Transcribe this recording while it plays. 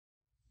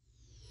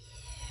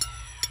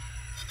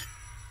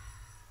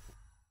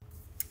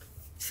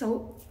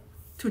So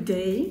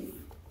today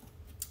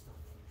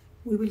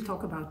we will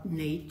talk about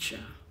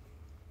nature.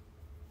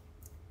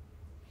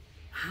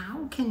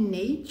 How can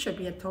nature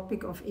be a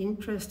topic of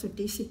interest to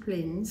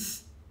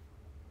disciplines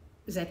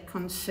that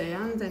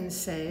concern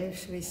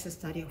themselves with the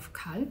study of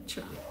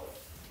culture?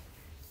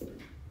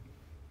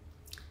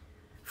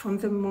 From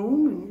the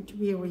moment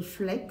we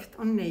reflect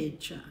on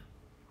nature,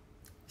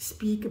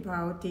 speak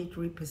about it,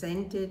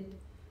 represent it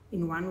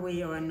in one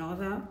way or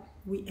another,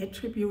 we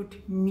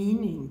attribute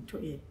meaning to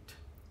it.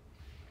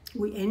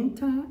 We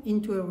enter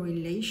into a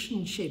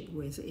relationship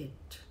with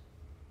it.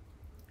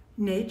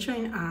 Nature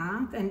in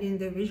art and in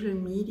the visual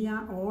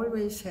media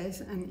always has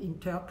an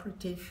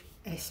interpretive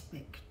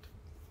aspect.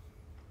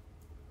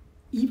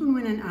 Even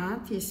when an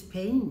artist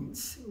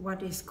paints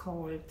what is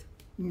called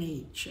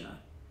nature,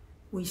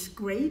 with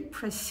great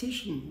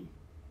precision,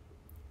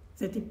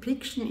 the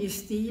depiction is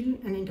still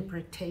an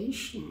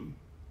interpretation.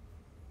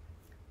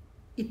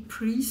 It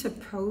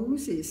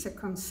presupposes a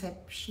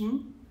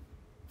conception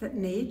that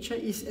nature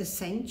is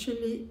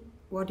essentially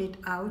what it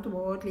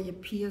outwardly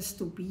appears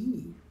to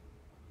be,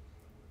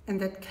 and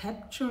that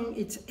capturing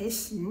its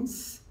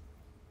essence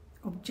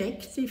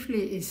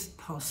objectively is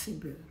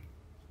possible.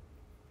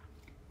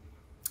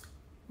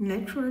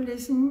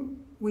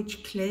 Naturalism,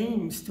 which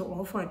claims to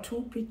offer a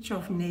true picture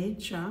of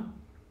nature,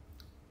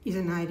 is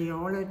an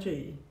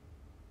ideology.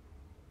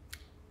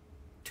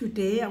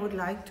 Today I would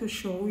like to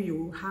show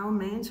you how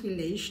man's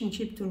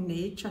relationship to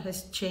nature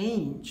has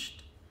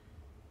changed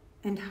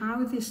and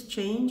how this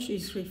change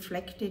is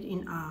reflected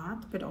in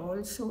art, but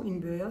also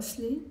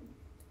inversely,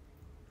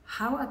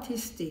 how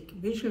artistic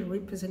visual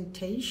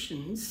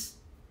representations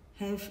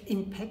have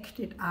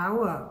impacted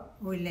our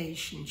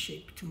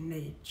relationship to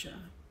nature.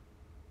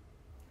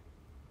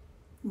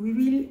 We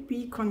will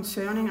be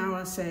concerning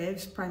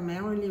ourselves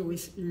primarily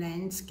with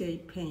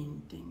landscape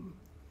painting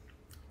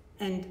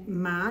and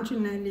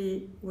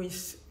marginally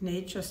with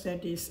nature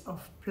studies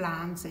of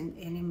plants and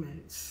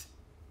animals.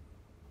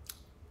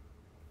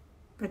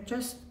 But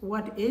just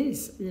what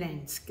is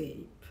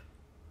landscape?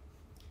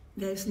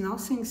 There's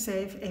nothing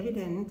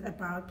self-evident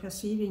about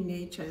perceiving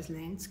nature as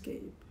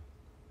landscape.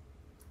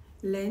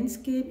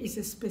 Landscape is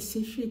a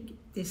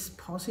specific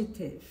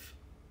dispositive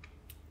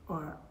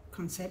or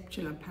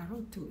conceptual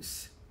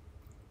apparatus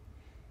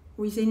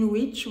within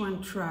which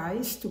one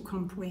tries to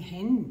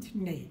comprehend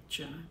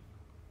nature.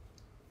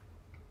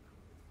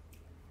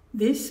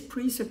 This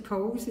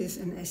presupposes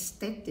an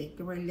aesthetic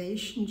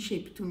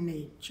relationship to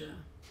nature.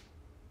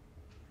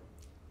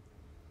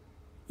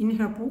 In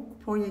her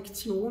book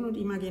Projektion und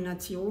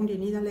Imagination, die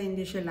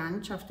niederländische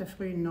Landschaft der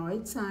frühen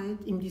Neuzeit,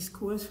 im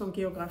Diskurs von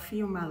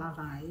Geographie und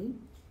Malerei,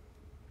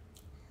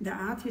 the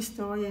art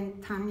historian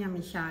Tanja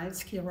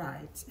Michalski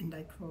writes, and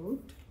I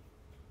quote,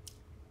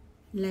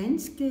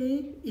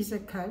 "Landscape is a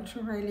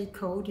culturally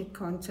coded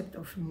concept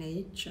of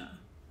nature,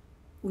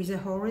 with a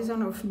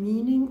horizon of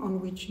meaning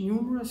on which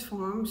numerous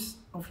forms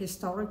of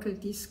historical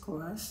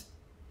discourse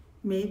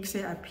make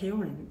their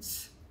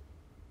appearance.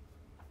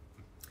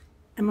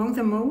 Among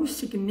the most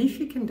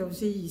significant of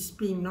these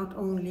being not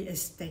only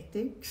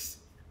aesthetics,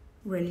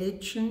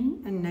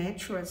 religion, and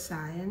natural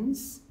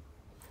science,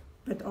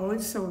 but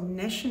also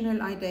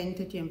national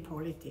identity and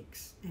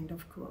politics," end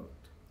of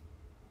quote.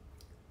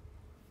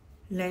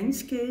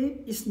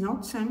 Landscape is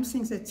not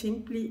something that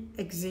simply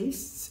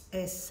exists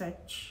as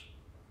such.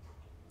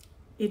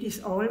 It is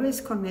always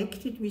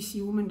connected with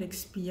human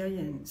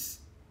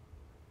experience.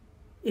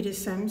 It is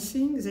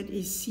something that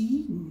is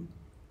seen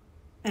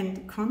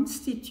and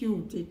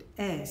constituted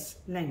as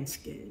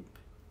landscape.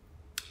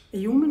 A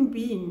human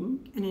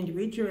being, an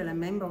individual, a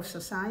member of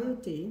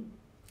society,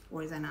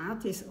 or as an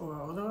artist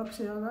or other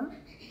observer,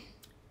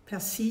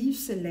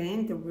 perceives the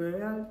land, the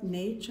world,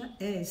 nature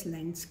as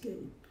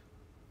landscape.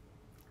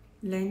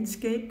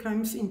 Landscape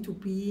comes into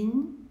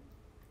being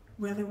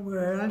where the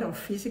world of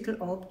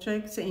physical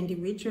objects, the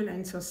individual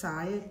and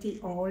society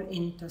all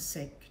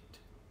intersect.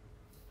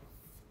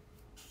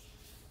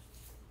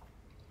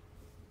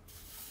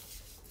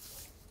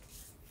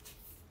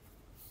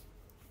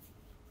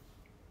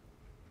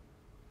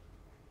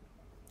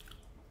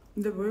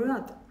 The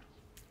word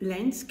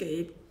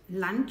landscape,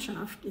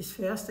 Landschaft, is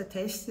first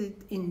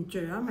attested in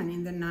German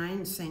in the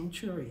 9th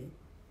century,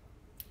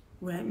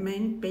 where it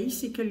meant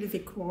basically the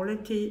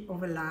quality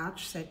of a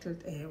large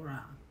settled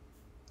area.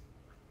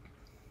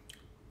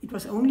 It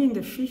was only in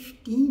the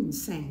 15th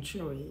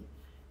century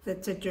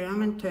that the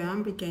German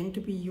term began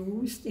to be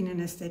used in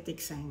an aesthetic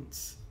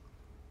sense.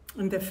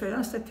 And the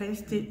first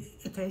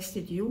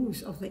attested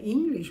use of the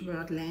English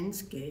word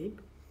landscape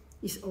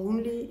is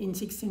only in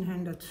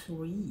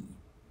 1603.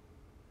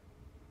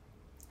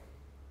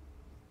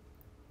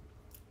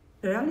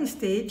 Early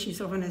stages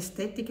of an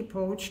aesthetic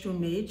approach to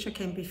nature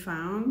can be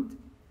found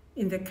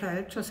in the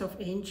cultures of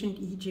ancient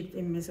Egypt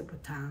and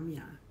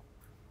Mesopotamia.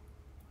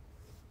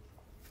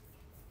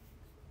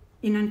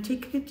 In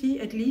antiquity,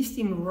 at least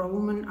in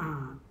Roman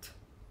art,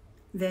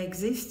 there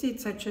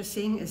existed such a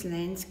thing as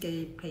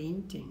landscape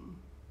painting.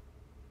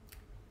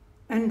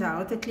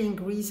 Undoubtedly in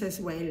Greece as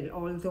well,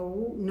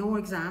 although no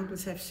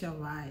examples have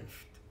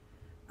survived.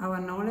 our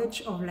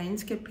knowledge of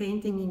landscape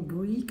painting in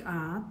Greek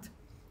art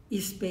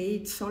is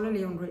based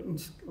solely on written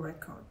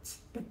records.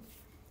 But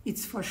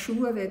it's for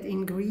sure that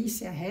in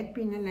Greece there had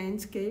been a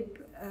landscape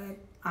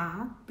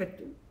art, but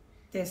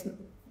there's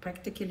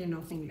practically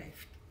nothing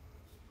left.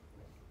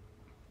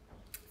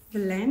 The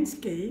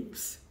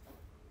landscapes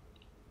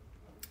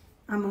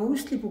are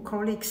mostly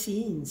bucolic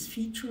scenes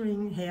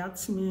featuring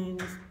herdsmen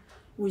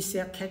with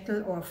their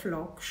cattle or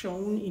flock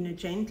shown in a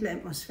gentle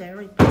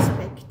atmospheric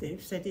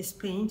perspective that is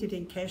painted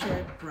in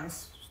casual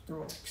brush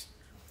strokes.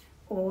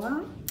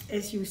 Or,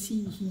 as you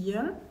see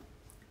here,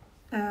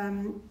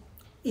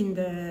 in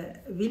the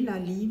Villa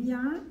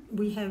Livia,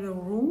 we have a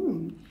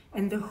room,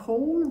 and the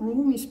whole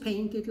room is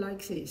painted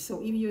like this.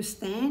 So if you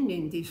stand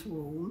in this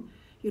room,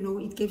 you know,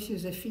 it gives you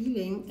the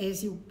feeling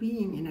as you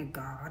being in a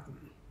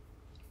garden.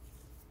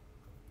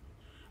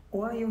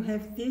 Or you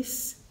have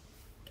this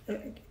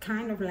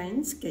kind of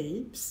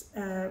landscapes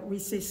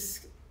with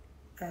this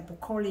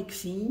bucolic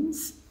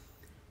scenes,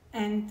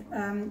 and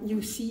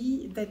you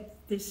see that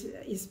this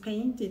is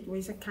painted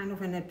with a kind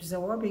of an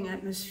absorbing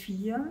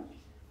atmosphere,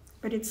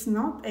 but it's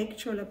not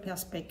actually a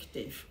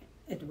perspective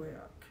at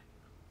work.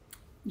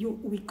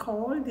 We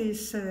call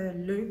this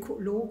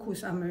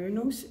locus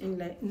amenus in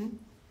Latin.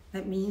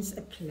 That means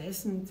a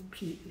pleasant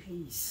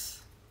place.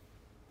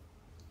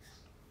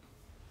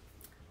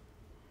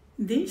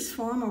 This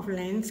form of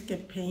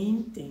landscape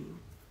painting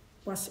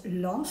was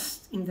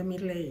lost in the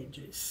Middle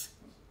Ages.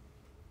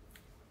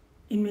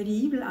 In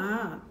medieval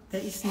art,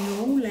 there is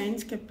no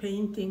landscape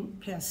painting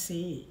per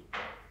se.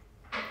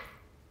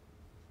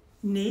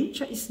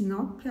 Nature is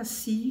not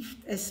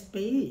perceived as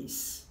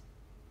space,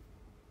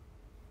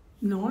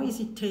 nor is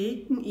it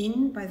taken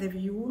in by the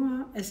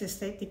viewer as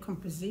aesthetic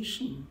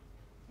composition.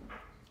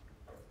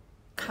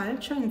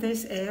 Culture in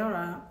this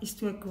era is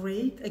to a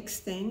great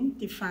extent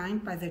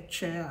defined by the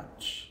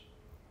church.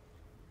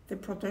 The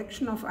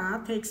production of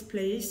art takes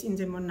place in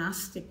the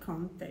monastic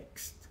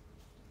context.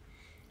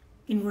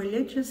 In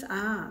religious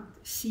art,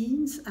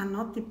 scenes are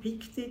not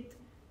depicted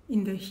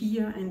in the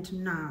here and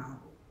now,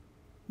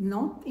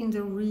 not in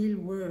the real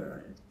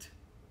world.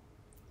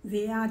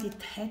 They are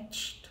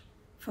detached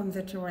from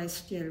the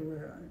terrestrial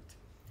world,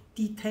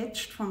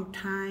 detached from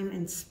time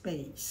and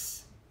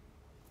space.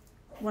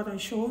 What I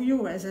show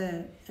you as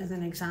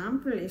an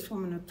example is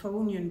from an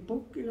Ottonian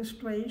book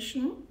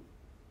illustration.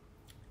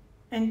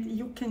 And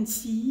you can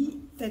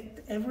see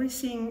that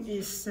everything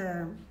is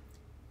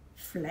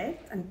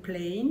flat and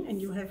plain,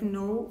 and you have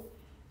no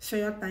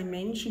third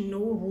dimension, no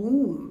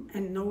room,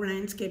 and no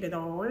landscape at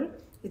all.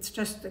 It's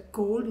just a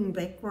golden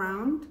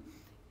background,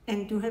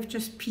 and you have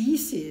just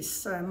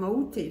pieces,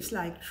 motifs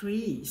like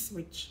trees,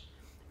 which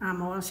are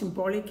more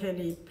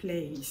symbolically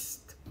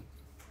placed.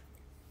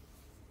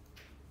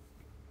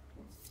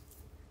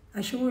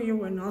 I show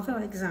you another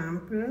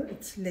example.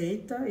 It's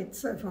later,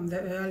 it's from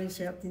the early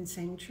 13th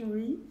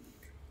century.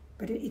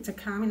 But it's a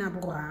Carmina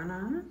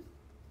Burana,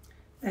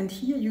 and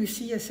here you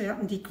see a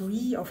certain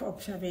degree of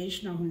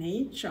observation of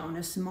nature on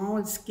a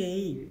small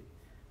scale.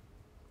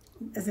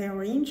 The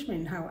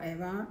arrangement,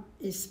 however,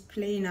 is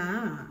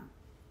planar.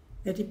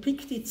 The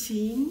depicted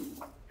scene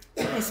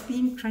has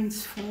been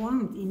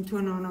transformed into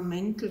an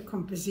ornamental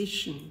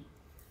composition.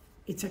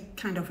 It's a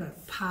kind of a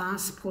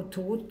pars pro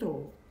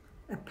toto,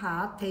 a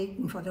part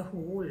taken for the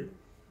whole,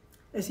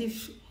 as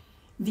if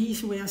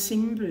these were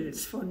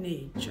symbols for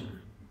nature.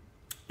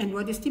 And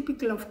what is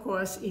typical, of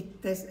course,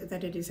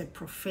 that it is a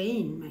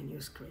profane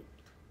manuscript.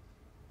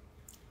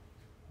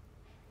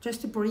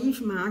 Just a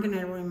brief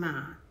marginal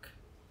remark.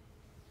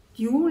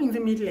 During the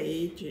Middle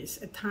Ages,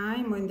 a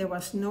time when there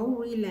was no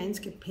real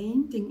landscape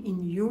painting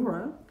in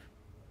Europe,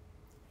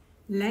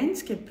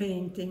 landscape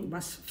painting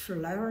was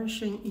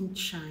flourishing in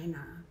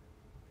China.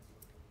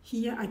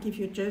 Here I give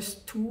you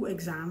just two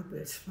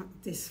examples from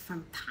this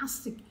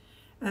fantastic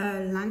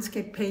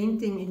landscape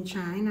painting in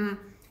China,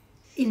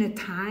 in a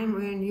time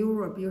where in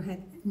Europe you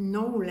had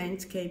no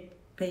landscape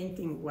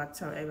painting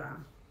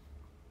whatsoever.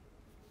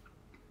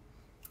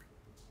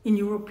 In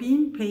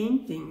European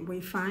painting,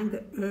 we find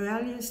the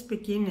earliest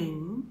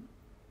beginning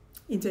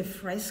in the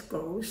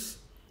frescoes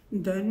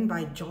done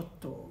by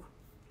Giotto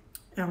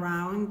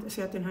around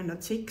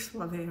 1306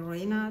 for the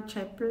Arena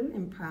Chapel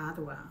in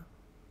Padua.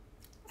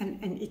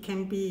 And it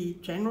can be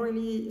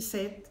generally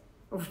said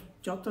of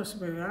Giotto's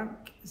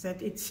work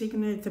that it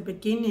signaled the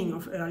beginning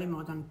of early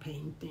modern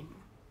painting.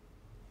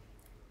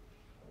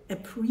 A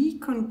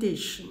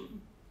precondition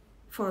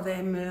for the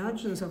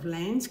emergence of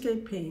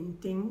landscape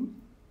painting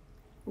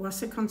was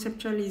the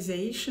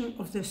conceptualization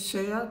of the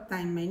third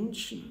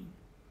dimension,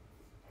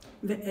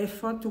 the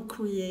effort to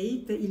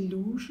create the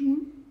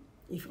illusion,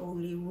 if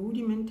only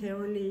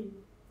rudimentarily,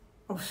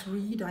 of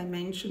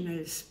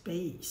three-dimensional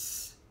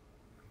space.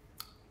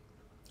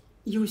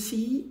 You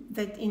see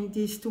that in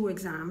these two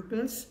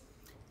examples,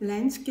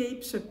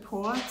 landscape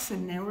supports the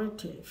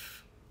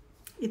narrative.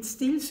 It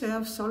still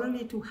serves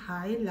solely to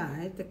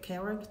highlight the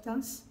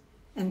characters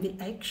and the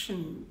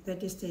action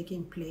that is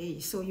taking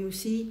place. So you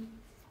see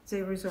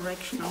the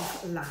resurrection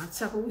of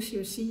Lazarus,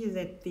 you see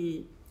that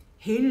the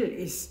hill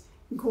is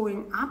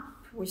going up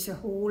with a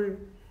whole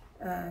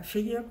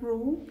figure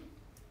group,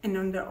 and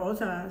on the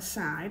other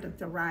side, at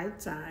the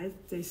right side,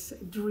 this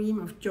dream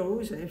of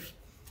Joseph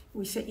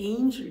with the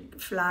angel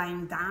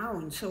flying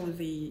down, so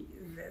the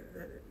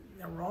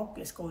rock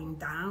is going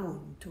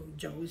down to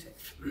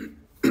Joseph.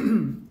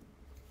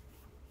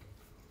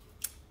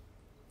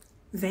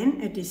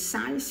 Then a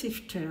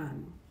decisive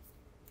turn.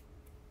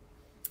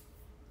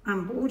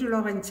 Ambrogio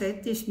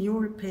Lorenzetti's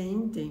mural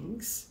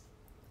paintings,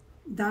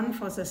 done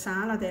for the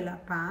Sala della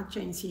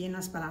Pace in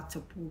Siena's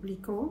Palazzo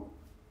Pubblico.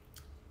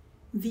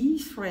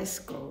 These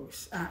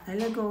frescoes are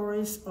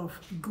allegories of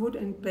good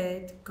and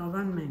bad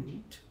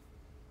government.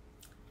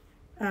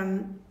 What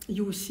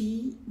you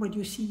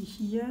see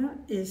here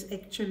is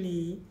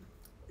actually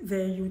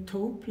the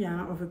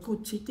utopia of a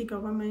good city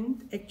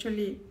government.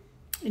 Actually,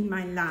 in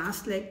my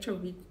last lecture,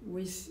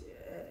 which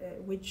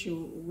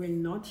you will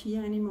not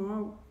hear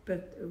anymore,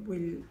 but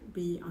will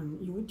be on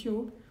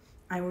YouTube,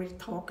 I will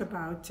talk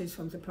about this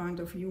from the point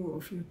of view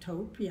of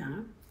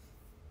utopia.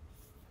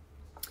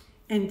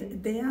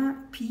 And there,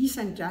 peace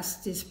and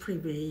justice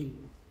prevail.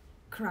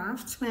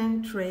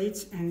 Craftsmen,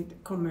 trades, and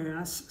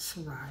commerce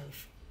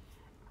thrive.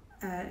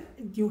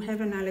 You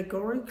have an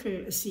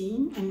allegorical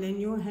scene, and then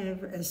you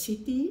have a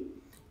city,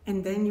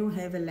 and then you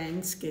have a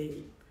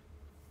landscape.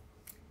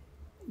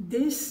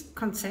 This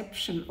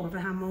conception of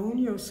a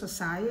harmonious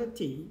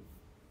society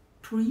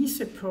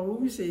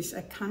presupposes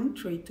a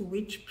country to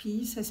which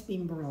peace has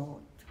been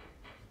brought.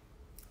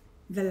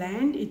 The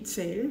land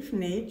itself,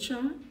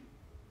 nature,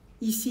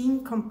 is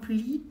seen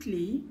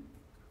completely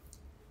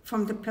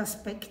from the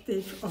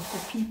perspective of the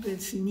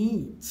people's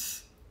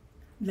needs.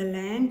 The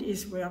land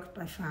is worked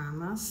by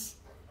farmers.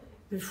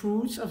 The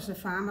fruits of the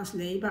farmers'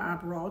 labor are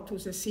brought to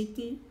the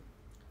city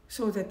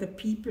so that the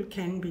people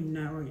can be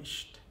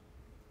nourished.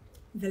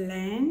 The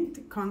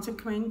land,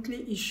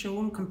 consequently, is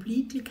shown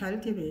completely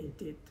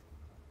cultivated.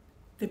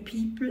 The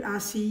people are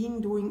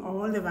seen doing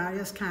all the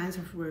various kinds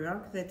of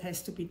work that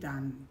has to be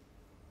done.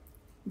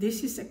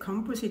 This is a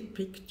composite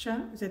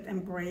picture that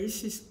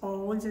embraces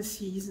all the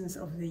seasons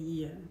of the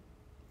year.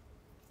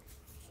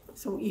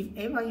 So if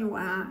ever you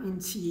are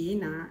in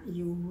Siena,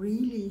 you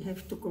really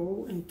have to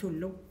go and to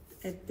look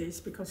at this,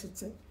 because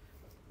it's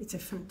a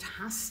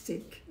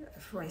fantastic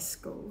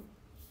fresco.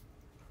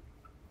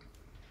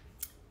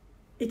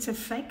 It's a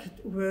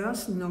fact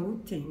worth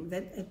noting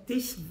that at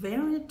this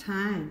very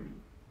time,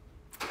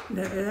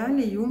 the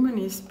early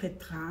humanist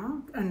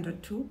Petrarch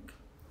undertook,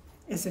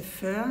 as a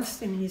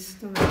first in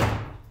history,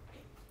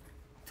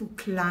 to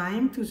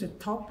climb to the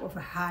top of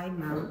a high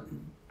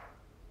mountain.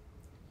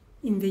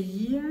 In the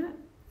year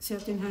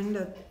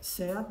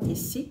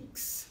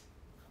 1336,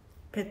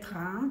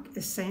 Petrarch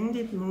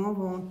ascended Mont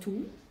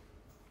Ventoux,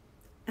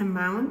 a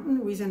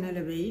mountain with an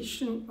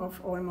elevation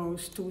of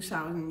almost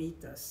 2,000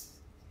 meters.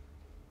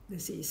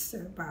 This is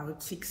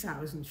about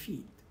 6,000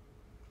 feet,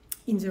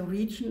 in the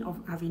region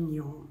of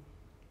Avignon.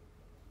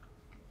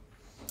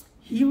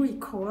 He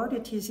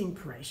recorded his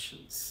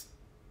impressions.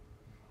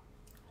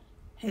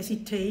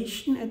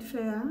 Hesitation at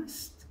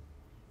first,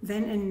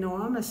 then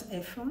enormous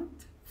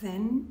effort,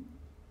 then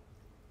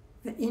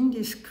the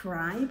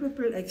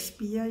indescribable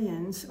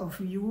experience of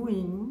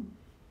viewing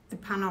the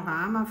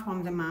panorama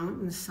from the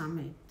mountain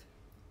summit.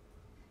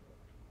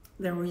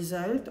 The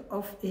result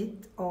of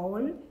it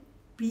all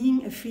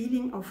being a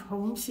feeling of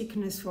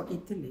homesickness for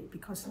Italy,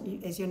 because,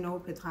 as you know,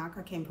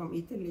 Petrarch came from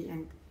Italy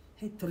and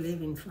had to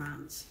live in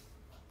France.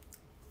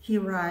 He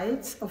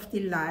writes of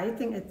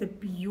delighting at the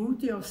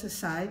beauty of the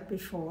sight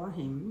before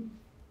him,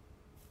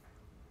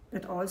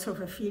 but also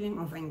of a feeling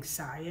of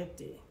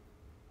anxiety.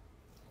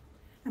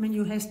 I mean,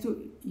 you have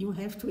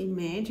to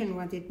imagine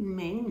what it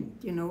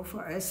meant. You know,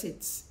 for us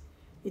it's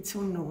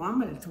so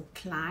normal to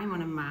climb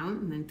on a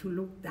mountain and to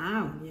look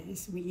down.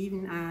 Yes, we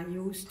even are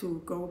used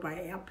to go by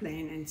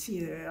airplane and see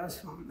the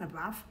earth from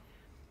above.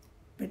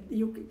 But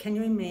can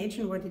you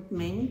imagine what it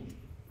meant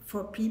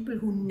for people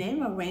who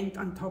never went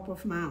on top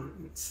of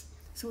mountains?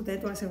 So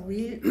that was a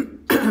real,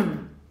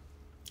 an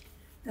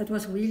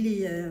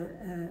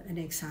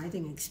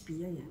exciting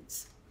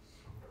experience.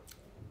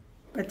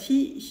 But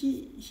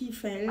he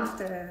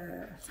felt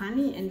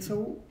funny, and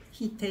so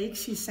he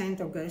takes his Saint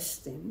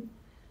Augustine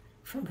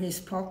from his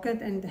pocket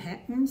and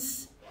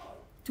happens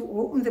to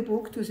open the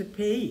book to the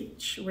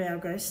page where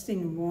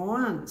Augustine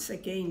warns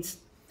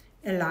against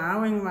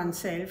allowing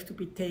oneself to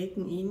be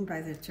taken in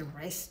by the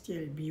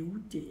terrestrial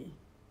beauty.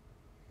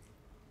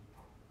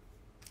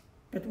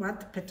 But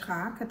what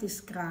Petrarch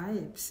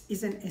describes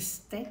is an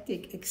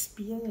aesthetic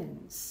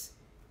experience.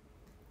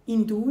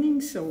 In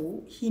doing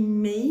so, he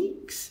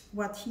makes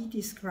what he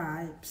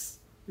describes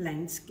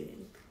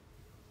landscape.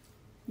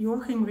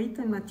 Joachim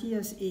Ritter and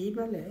Matthias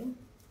Eberle,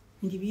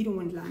 Individuum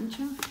and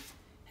Landschaft,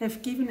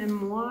 have given a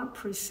more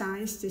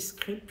precise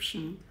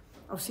description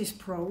of this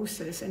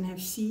process and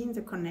have seen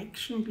the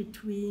connection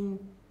between,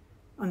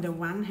 on the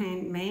one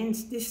hand,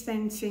 man's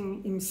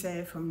distancing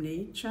himself from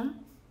nature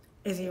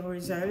as a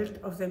result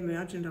of the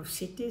emergence of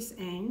cities,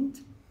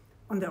 and,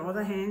 on the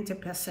other hand, the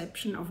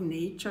perception of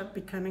nature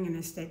becoming an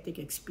aesthetic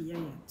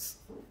experience.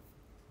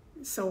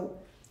 So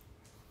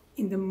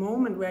in the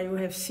moment where you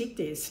have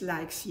cities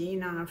like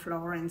Siena,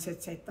 Florence,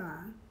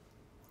 etc.,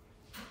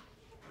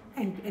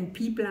 and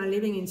people are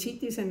living in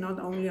cities and not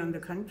only on the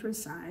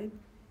countryside,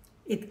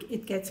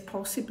 it gets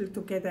possible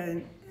to get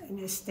an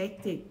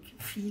aesthetic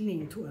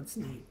feeling towards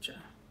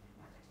nature.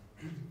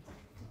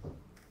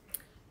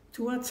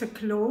 Towards the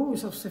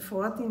close of the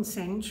 14th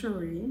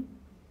century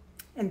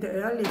and the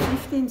early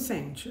 15th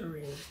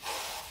century,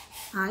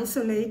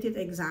 isolated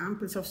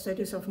examples of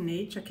studies of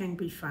nature can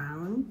be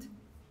found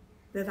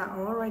that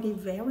are already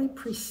very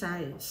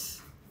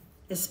precise,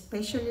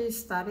 especially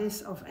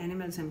studies of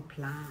animals and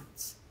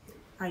plants.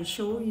 I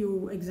show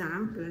you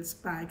examples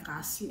by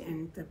Grassi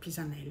and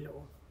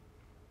Pisanello.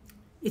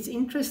 It's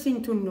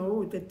interesting to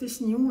note that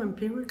this new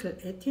empirical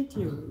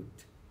attitude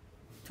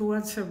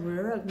towards the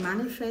world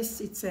manifests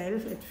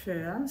itself at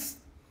first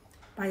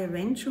by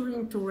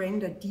venturing to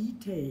render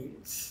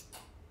details,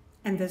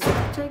 and the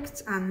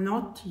subjects are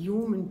not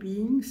human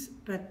beings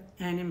but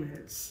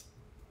animals.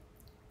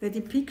 The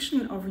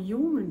depiction of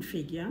human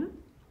figure,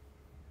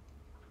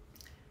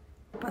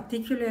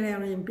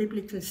 particularly in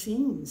biblical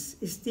scenes,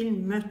 is still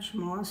much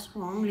more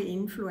strongly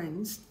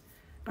influenced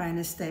by an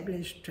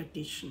established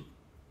tradition.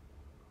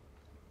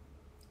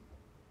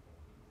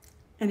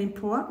 An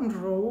important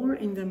role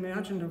in the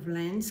emergence of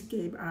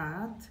landscape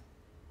art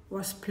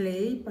was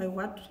played by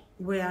what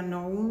were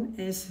known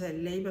as the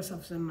labors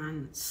of the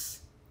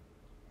months,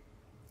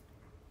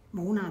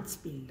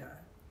 Monatsbilder,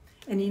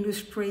 an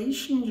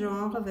illustration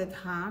genre that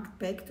harked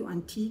back to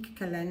antique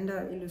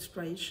calendar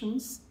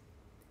illustrations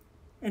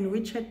and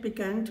which had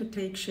begun to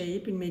take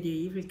shape in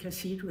medieval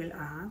cathedral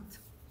art.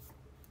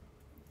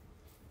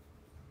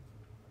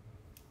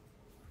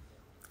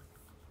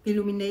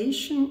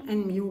 Illumination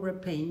and mural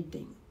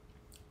painting.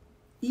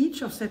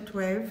 Each of the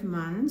 12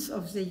 months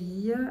of the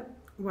year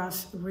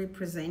was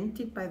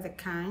represented by the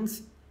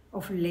kinds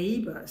of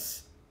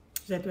labors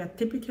that were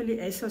typically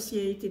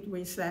associated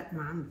with that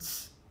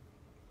month.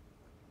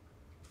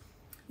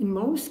 In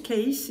most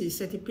cases,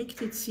 the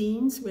depicted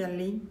scenes were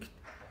linked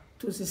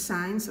to the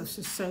signs of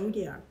the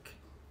zodiac.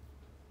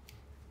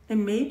 A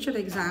major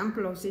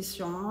example of this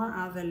genre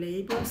are the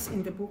labors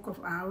in the Book of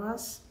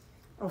Hours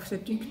of the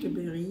Duc de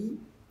Berry,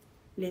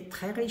 Les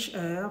Très Riches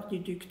Heures du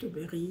Duc de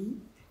Berry,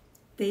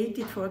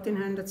 dated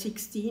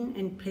 1416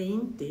 and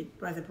painted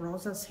by the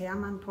brothers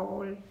Hermann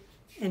Paul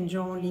and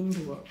Jean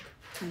Limbourg.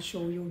 I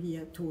show you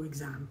here two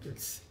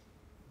examples.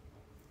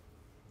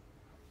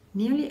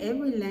 Nearly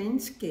every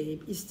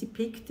landscape is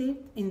depicted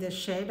in the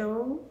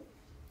shadow,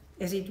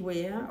 as it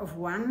were, of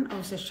one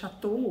of the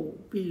chateaux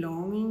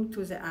belonging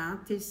to the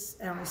artist's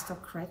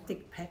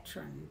aristocratic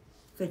patron,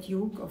 the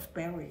Duke of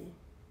Berry.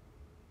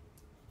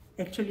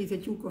 Actually, the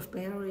Duke of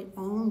Berry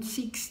owned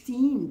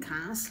 16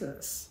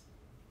 castles.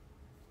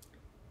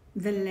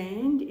 The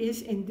land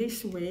is in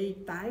this way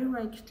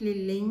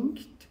directly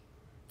linked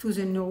to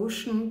the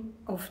notion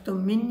of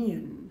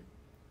dominion,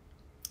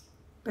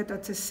 but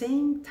at the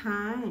same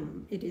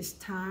time it is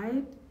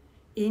tied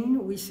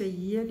in with the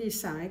yearly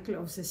cycle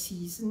of the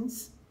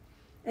seasons,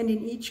 and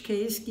in each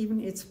case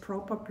given its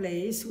proper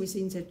place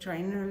within the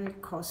general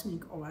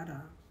cosmic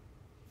order.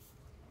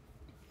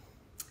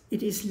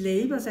 It is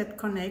labor that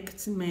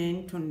connects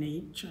man to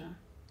nature.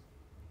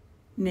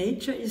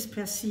 Nature is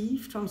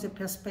perceived from the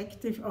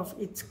perspective of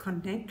its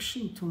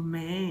connection to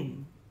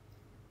man.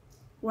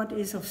 What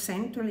is of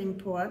central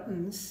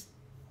importance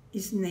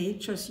is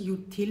nature's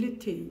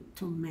utility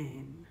to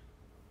man.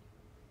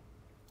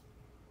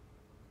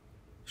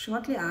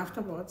 Shortly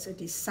afterwards, a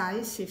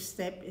decisive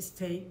step is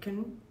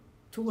taken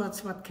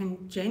towards what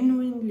can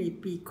genuinely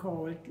be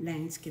called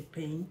landscape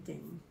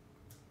painting.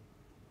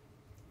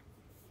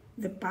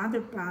 The pas de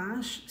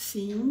page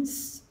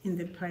scenes in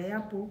the prayer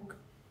book,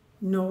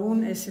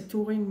 known as the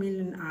Turin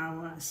Million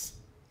Hours,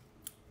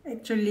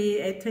 actually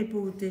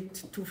attributed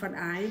to Van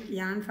Eyck,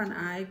 Jan van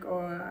Eyck,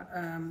 or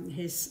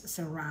his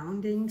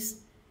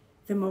surroundings.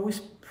 The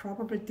most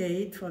probable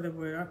date for the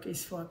work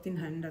is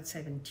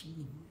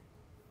 1417.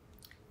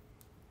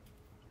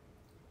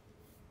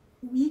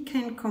 We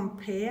can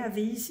compare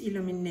these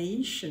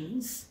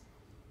illuminations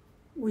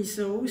with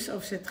those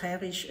of the Très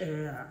Riches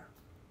Heures.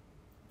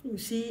 You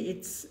see,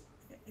 it's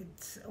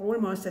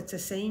almost at the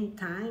same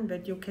time,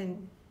 but you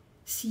can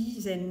see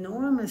the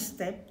enormous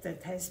step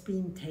that has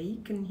been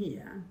taken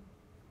here.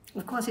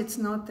 Of course, it's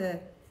not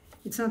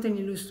an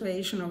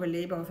illustration of a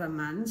labor of a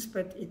month,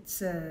 but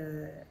it's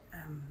a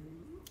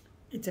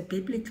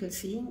biblical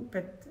scene,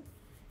 but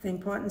the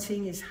important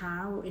thing is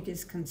how it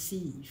is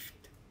conceived.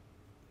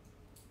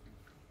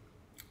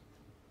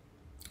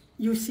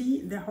 You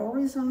see, the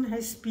horizon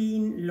has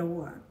been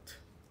lowered.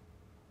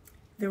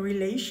 The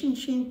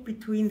relationship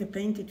between the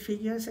painted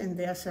figures and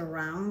their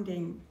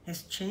surrounding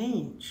has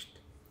changed.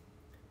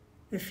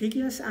 The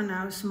figures are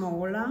now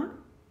smaller,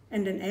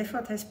 and an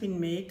effort has been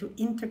made to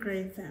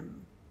integrate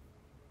them.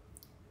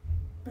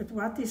 But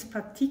what is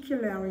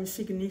particularly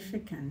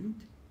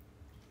significant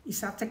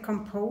is that the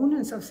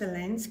components of the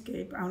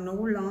landscape are no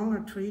longer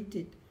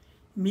treated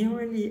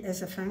merely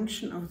as a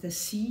function of the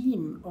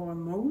theme or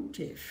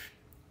motive.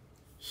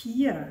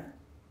 Here,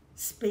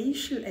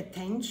 spatial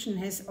attention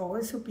has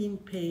also been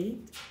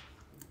paid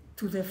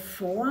to the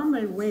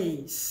formal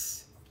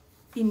ways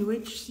in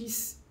which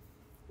this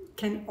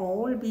can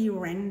all be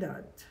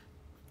rendered.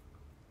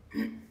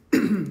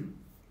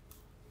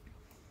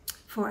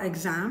 For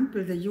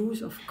example, the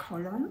use of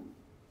color.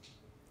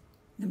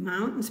 The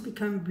mountains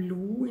become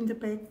blue in the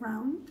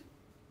background.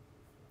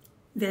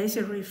 There is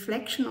a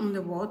reflection on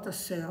the water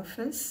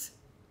surface.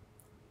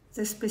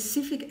 The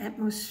specific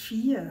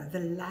atmosphere,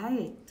 the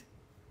light,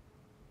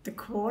 the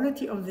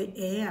quality of the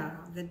air,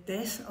 the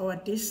depth or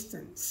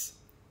distance,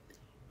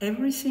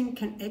 everything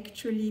can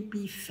actually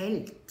be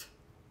felt.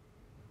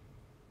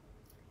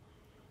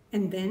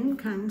 And then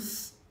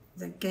comes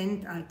the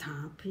Ghent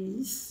altar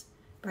piece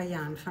by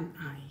Jan van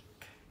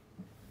Eyck.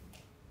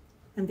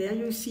 And there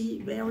you see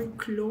very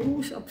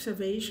close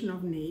observation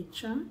of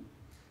nature,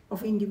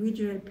 of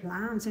individual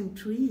plants and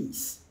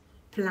trees.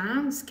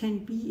 Plants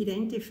can be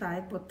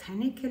identified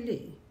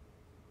botanically.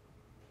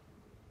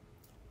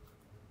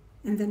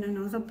 And then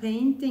another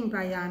painting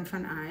by Jan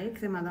van Eyck,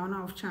 the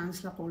Madonna of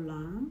Chancellor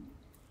Roland.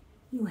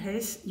 You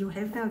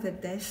have now the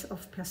depth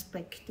of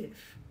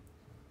perspective.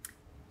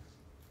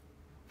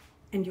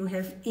 And you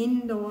have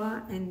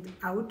indoor and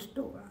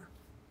outdoor.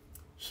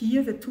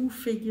 Here the two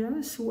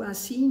figures who are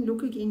seen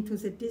looking into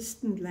the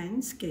distant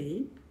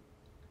landscape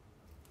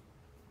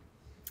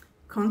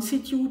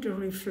constitute a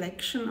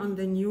reflection on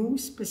the new,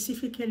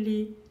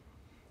 specifically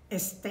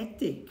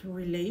aesthetic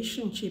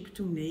relationship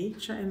to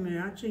nature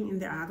emerging in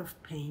the art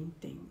of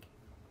painting.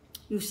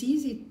 You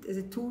see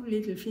the two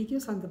little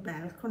figures on the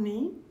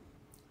balcony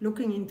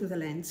looking into the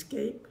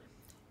landscape,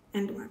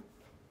 and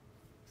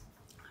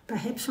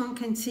perhaps one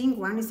can think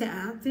one is the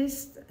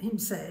artist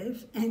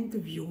himself and the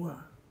viewer.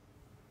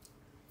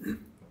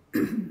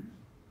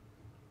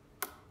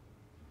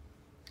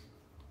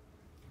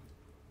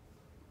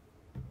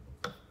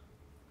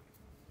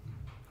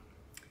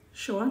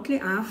 Shortly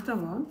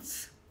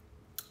afterwards,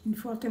 in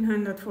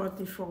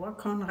 1444,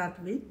 Konrad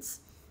Witz,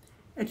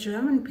 a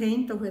German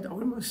painter who had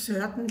almost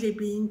certainly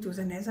been to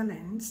the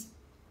Netherlands,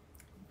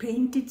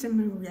 painted the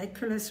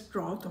miraculous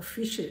draught of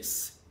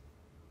fishes.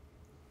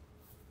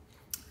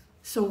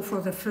 So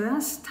for the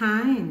first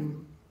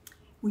time,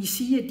 we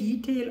see a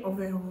detail of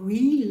a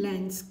real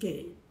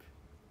landscape.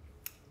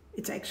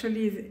 It's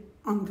actually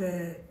on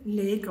the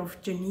Lake of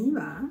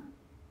Geneva.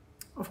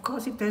 Of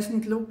course, it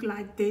doesn't look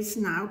like this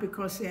now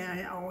because there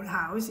are all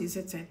houses,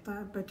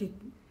 etc. But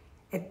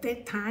at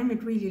that time,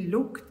 it really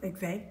looked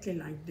exactly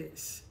like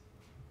this.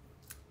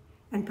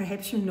 And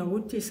perhaps you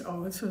notice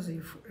also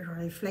the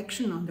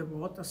reflection on the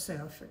water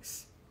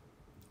surface.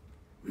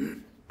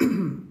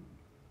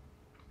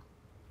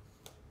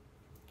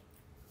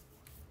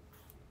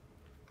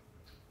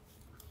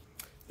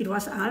 It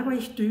was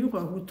Albrecht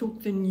Dürer who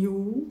took the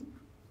new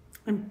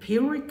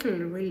empirical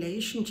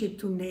relationship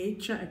to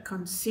nature a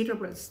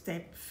considerable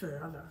step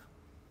further.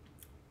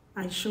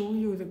 I show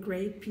you the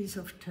great piece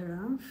of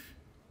turf,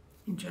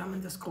 in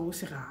German das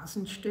große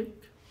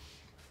Rasenstück.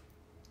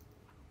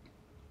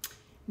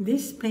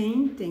 This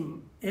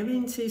painting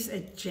evinces a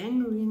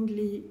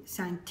genuinely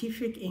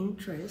scientific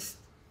interest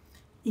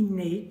in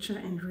nature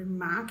and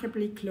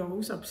remarkably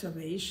close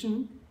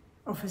observation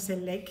of a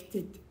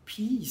selected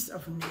piece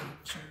of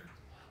nature.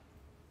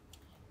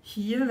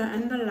 Here, the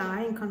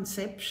underlying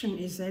conception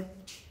is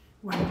that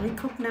one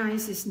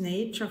recognizes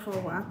nature for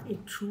what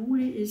it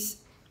truly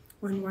is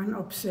when one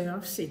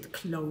observes it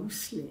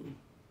closely.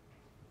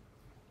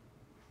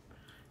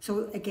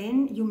 So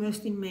again, you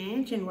must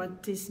imagine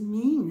what this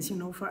means. You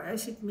know, for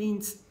us it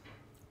means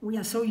we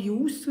are so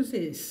used to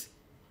this.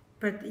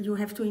 But you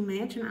have to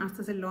imagine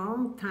after the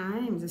long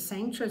time, the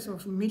centuries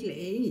of Middle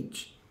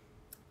Age,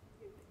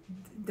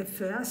 the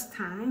first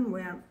time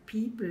where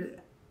people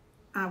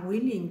are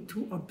willing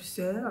to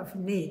observe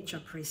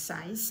nature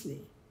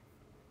precisely.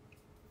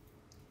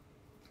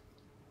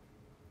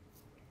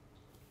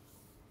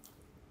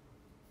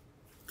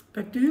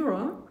 But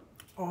Dürer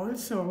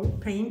also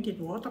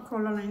painted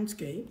watercolor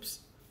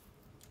landscapes,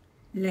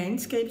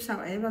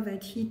 however,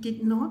 that he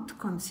did not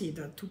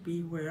consider to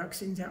be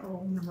works in their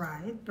own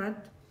right,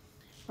 but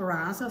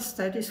rather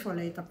studies for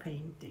later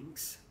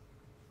paintings.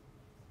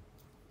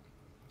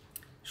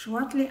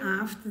 Shortly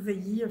after the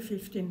year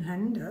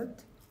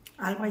 1500,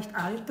 Albrecht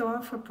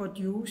Altdorfer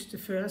produced the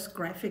first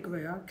graphic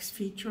works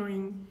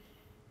featuring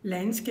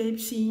landscape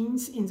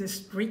scenes in the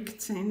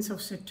strict sense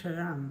of the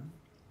term,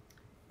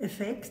 a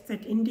fact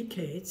that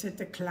indicates that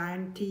the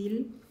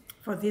clientele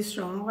for this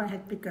genre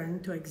had begun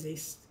to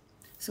exist.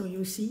 So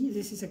you see,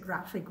 this is a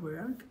graphic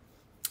work,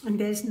 and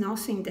there's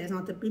nothing, there's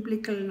not a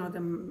biblical, not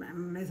a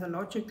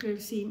mythological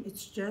theme,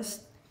 it's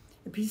just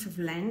a piece of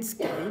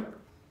landscape.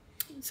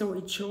 So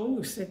it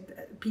shows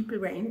that people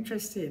were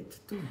interested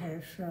to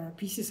have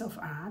pieces of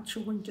art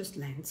showing just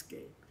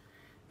landscape.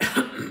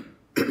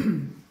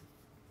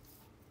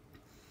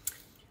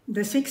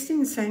 The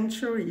 16th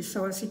century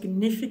saw a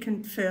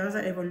significant further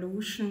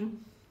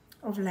evolution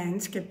of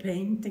landscape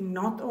painting,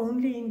 not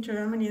only in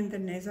Germany and the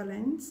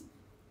Netherlands,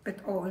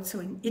 but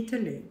also in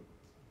Italy.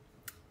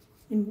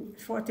 In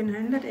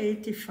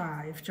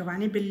 1485,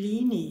 Giovanni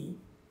Bellini,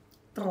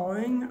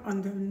 drawing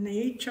on the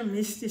nature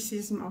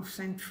mysticism of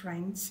St.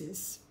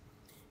 Francis,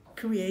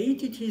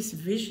 created his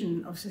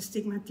vision of the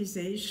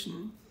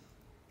stigmatization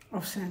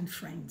of St.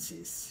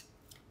 Francis.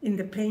 In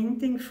the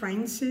painting,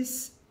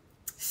 Francis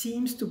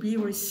seems to be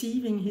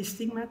receiving his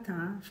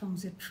stigmata from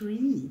the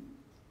tree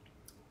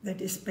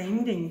that is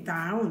bending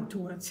down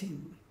towards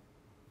him.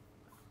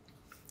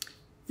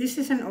 This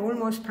is an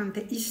almost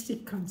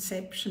pantheistic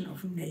conception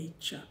of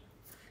nature.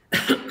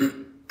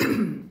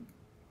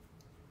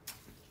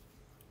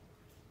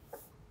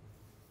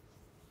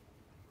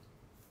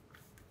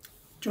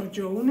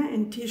 Giorgione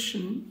and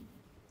Titian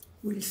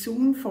will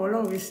soon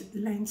follow with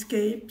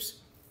landscapes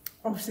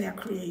of their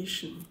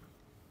creation.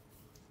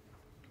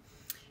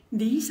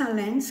 These are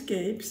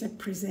landscapes that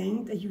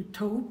present a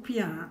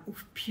utopia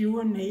of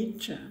pure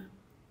nature,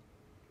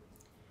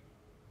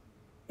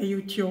 a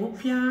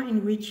utopia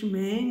in which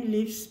man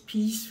lives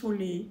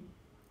peacefully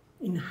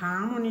in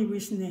harmony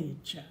with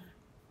nature.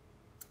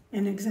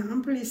 An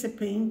example is a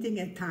painting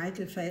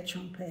entitled Fête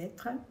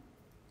Champêtre,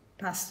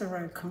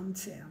 Pastoral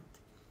Concert,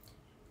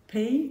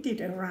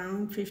 painted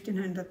around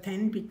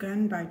 1510,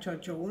 begun by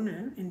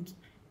Giorgione and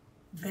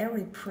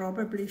very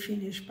probably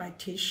finished by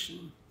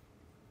Titian.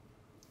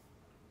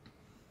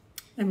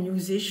 A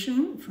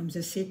musician from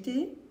the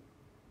city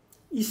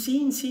is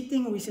seen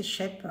sitting with a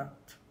shepherd,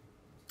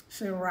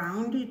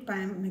 surrounded by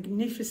a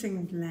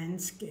magnificent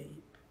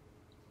landscape.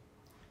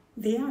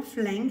 They are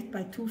flanked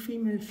by two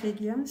female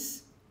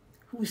figures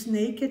whose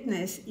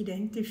nakedness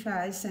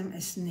identifies them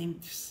as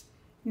nymphs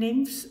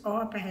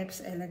or perhaps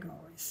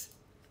allegories.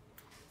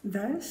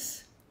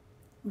 Thus,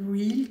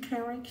 real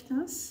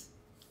characters,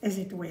 as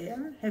it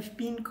were, have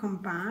been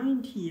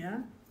combined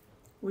here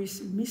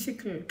with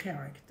mythical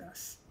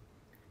characters.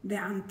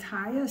 The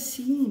entire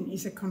scene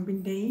is a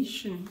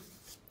combination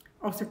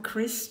of the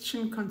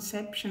Christian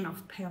conception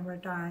of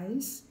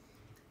paradise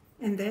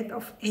and that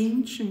of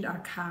ancient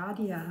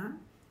Arcadia,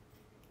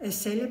 as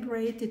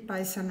celebrated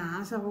by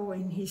Sannazaro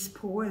in his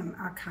poem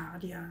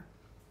Arcadia,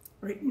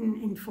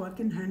 written in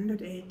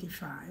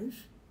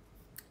 1485,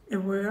 a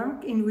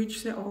work in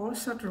which the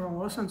author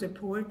draws on the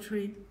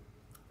poetry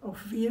of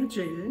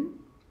Virgil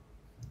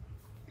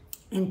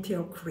and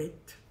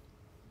Theocrite.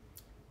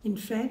 In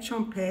Fête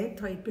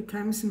Champêtre, it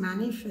becomes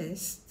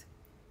manifest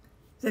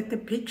that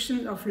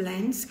depictions of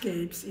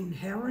landscapes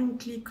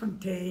inherently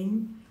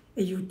contain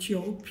a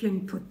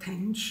utopian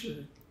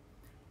potential,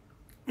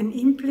 an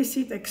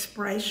implicit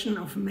expression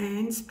of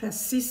man's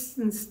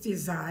persistent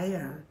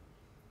desire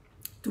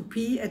to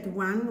be at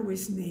one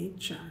with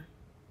nature,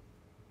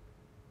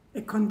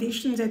 a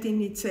condition that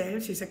in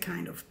itself is a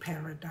kind of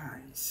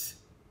paradise.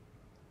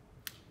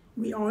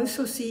 We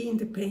also see in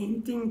the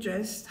painting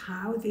just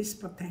how this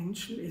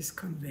potential is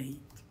conveyed.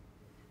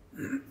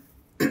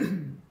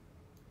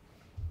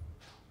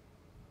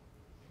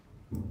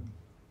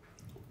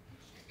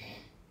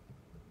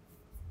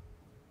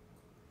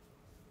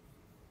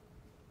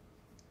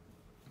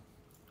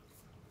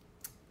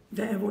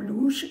 The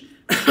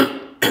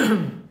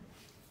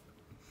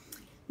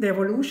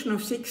evolution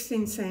of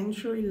 16th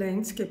century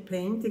landscape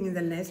painting in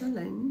the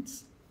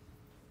Netherlands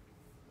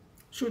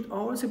should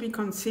also be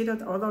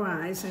considered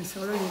otherwise and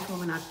solely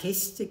from an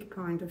artistic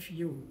point of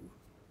view.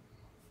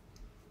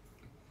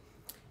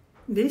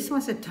 This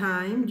was a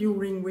time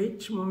during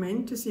which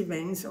momentous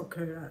events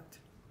occurred,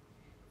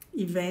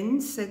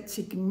 events that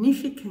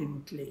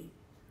significantly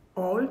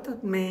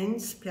altered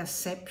man's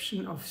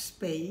perception of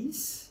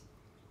space,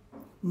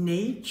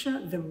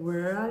 nature, the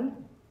world,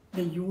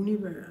 the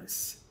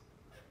universe.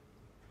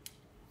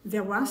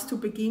 There was, to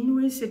begin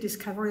with, the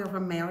discovery of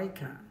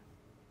America,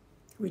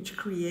 which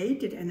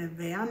created an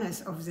awareness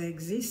of the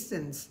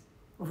existence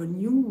of a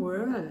new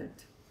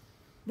world,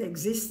 the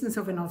existence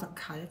of another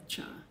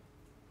culture.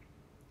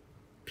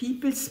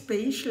 People's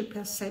spatial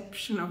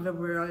perception of the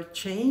world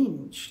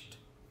changed.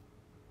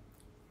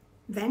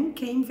 Then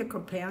came the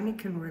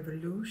Copernican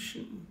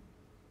revolution,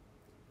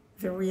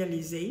 the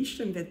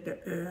realization that the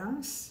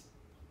Earth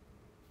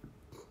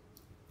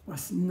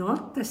was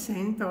not the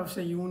center of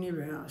the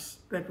universe,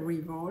 but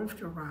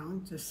revolved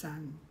around the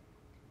sun.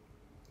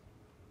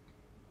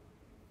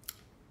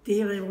 De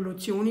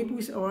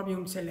Revolutionibus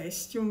Orbium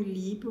Celestium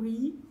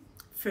Libri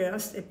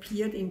first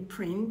appeared in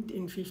print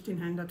in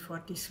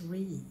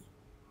 1543,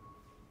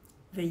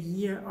 the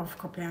year of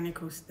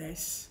Copernicus'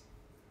 death.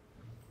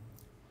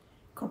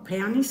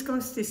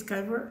 Copernicus'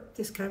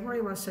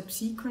 discovery was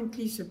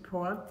subsequently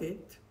supported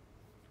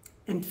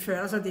and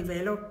further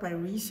developed by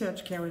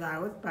research carried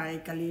out by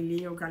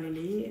Galileo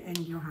Galilei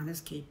and Johannes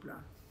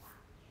Kepler.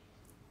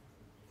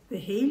 The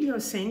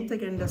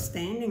heliocentric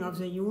understanding of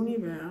the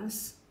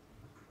universe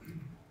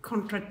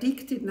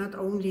contradicted not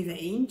only the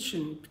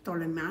ancient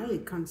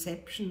Ptolemaic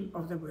conception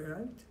of the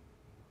world,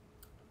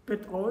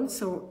 but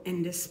also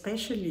and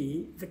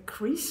especially the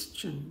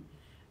Christian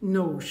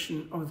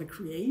notion of the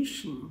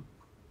creation.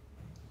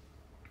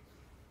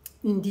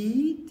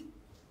 Indeed,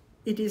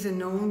 it is a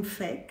known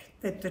fact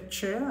that the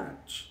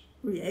Church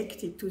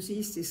reacted to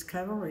these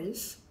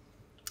discoveries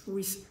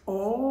with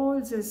all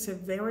the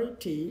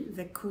severity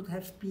that could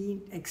have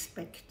been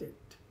expected.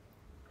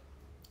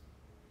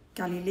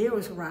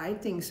 Galileo's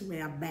writings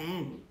were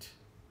banned,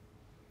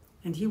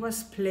 and he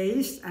was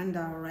placed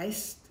under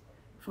arrest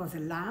for the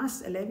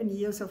last 11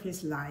 years of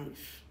his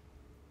life.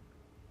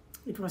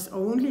 It was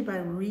only by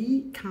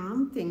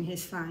recounting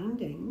his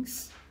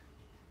findings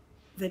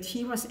that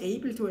he was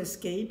able to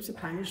escape the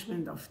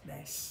punishment of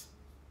death.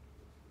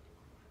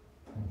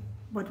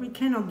 What we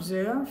can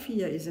observe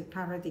here is a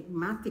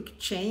paradigmatic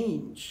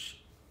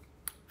change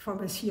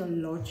from a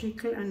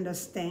theological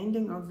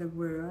understanding of the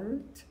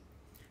world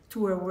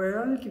to a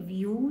world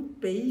viewed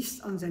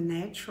based on the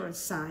natural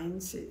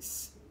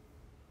sciences,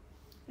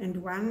 and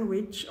one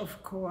which,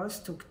 of course,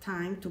 took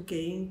time to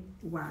gain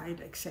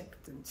wide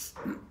acceptance.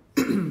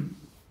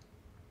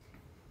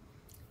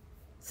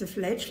 The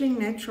fledgling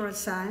natural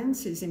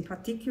sciences, in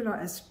particular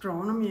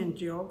astronomy and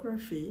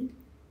geography,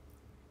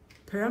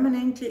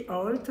 permanently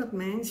altered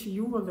man's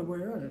view of the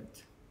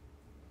world.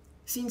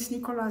 Since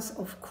Nicolas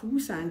of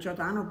Cusa and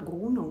Giordano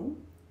Bruno,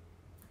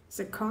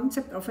 the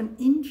concept of an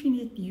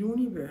infinite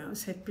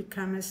universe had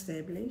become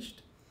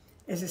established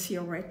as a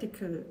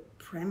theoretical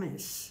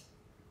premise.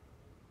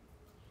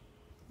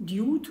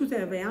 Due to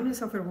the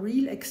awareness of a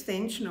real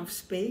extension of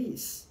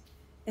space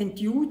and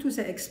due to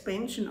the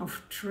expansion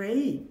of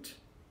trade,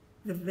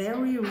 the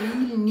very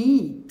real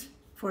need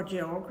for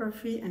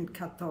geography and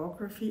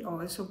cartography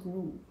also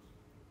grew.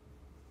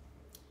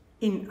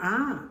 In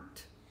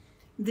art,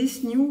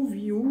 this new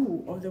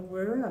view of the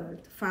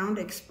world found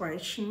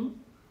expression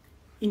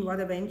in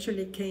what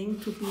eventually came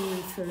to be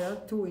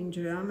referred to in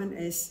German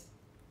as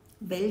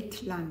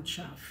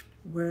Weltlandschaft,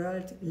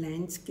 world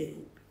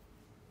landscape.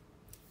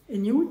 A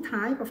new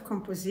type of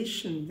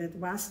composition that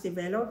was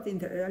developed in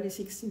the early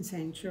 16th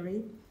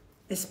century,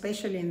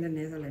 especially in the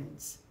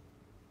Netherlands.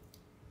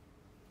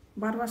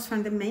 What was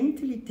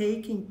fundamentally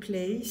taking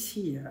place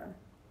here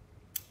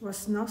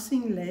was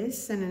nothing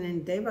less than an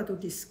endeavor to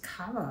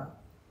discover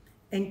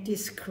and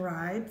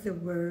describe the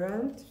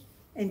world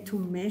and to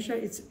measure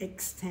its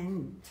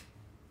extent.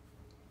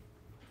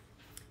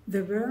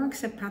 The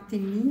works that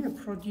Patinir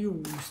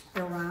produced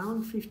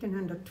around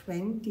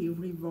 1520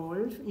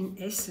 revolve in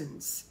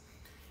essence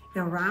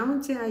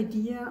around the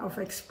idea of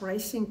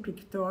expressing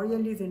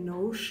pictorially the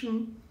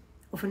notion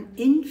of an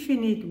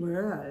infinite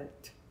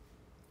world,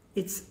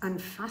 its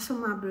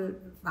unfathomable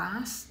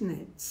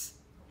vastness,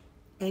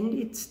 and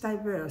its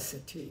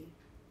diversity.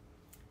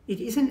 It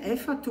is an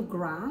effort to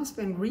grasp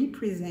and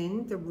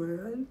represent the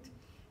world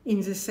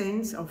in the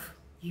sense of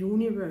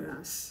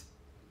universe,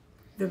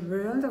 the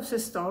world of the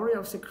story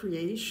of the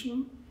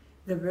creation,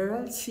 the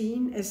world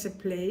seen as a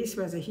place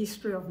where the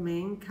history of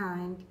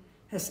mankind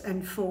has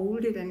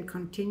unfolded and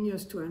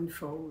continues to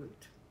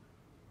unfold.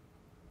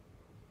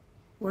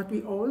 What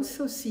we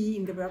also see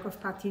in the work of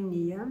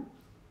Patinir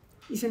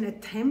is an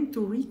attempt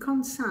to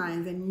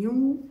reconcile the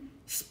new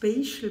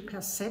spatial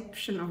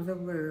perception of the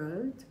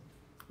world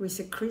with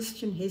the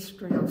Christian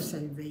history of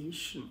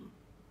salvation.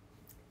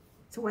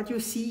 So what you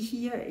see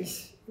here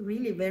is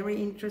really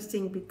very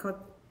interesting because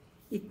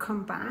it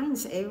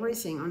combines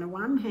everything. On the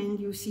one hand,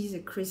 you see the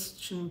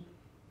Christian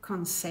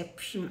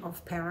conception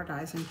of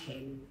paradise and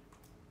hell.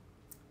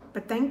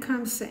 But then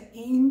comes the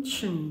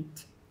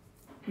ancient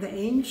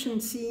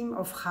theme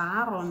of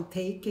Charon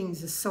taking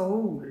the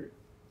soul,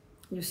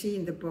 you see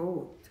in the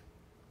boat.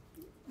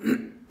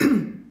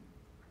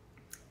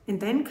 And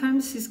then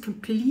comes this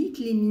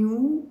completely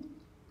new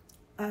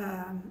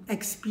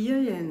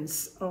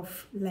experience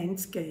of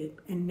landscape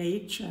and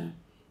nature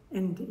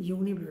and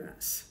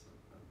universe.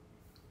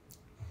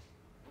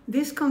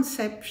 This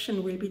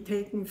conception will be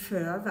taken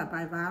further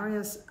by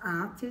various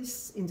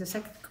artists in the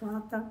second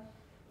quarter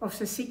of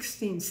the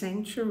 16th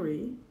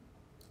century.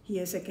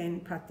 Here's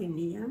again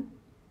Patinir.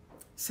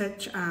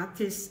 Such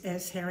artists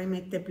as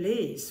Hérimède de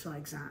Blaise, for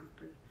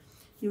example.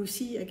 You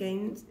see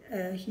again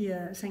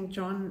here St.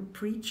 John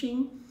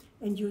preaching,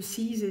 and you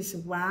see this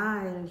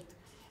wild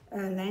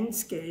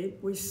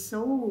landscape with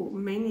so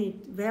many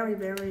very,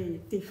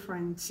 very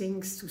different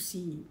things to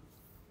see.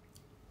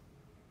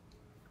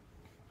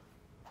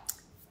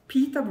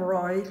 Peter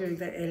Bruegel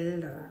the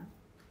Elder,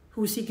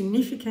 who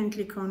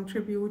significantly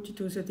contributed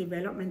to the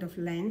development of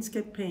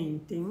landscape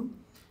painting,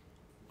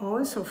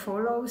 also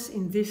follows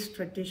in this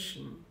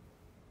tradition.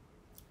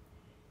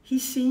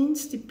 His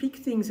scenes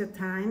depicting the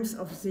times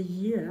of the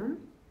year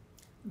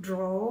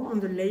draw on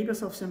the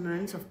labors of the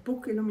months of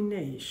book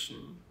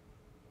illumination.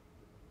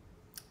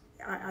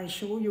 I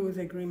show you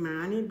the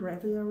Grimani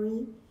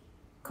breviary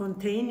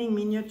containing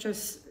miniature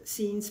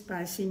scenes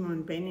by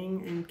Simon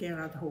Benning and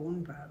Gerhard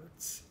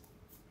Hohenbautz.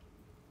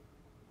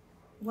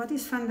 What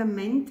is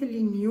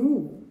fundamentally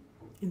new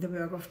in the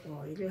work of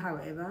Bruegel,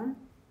 however,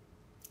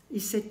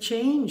 is the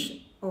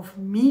change of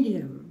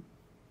medium.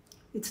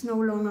 It's no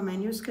longer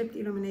manuscript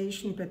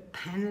illumination, but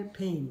panel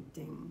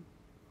painting.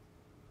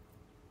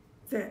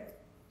 The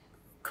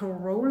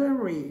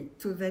corollary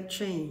to that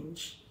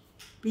change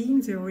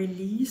being the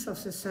release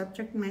of the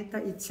subject matter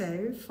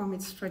itself from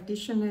its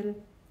traditional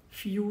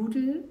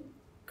feudal,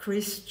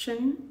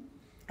 Christian,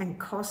 and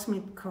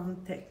cosmic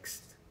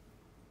context.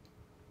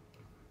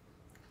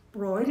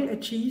 Bruegel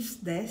achieves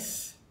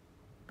this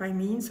by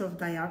means of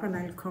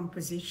diagonal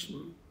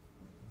composition.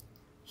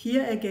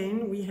 Here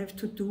again we have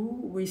to do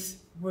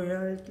with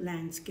world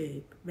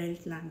landscape,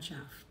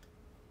 Weltlandschaft,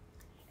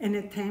 an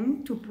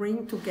attempt to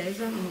bring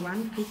together in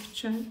one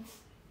picture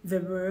the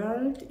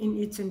world in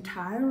its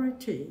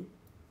entirety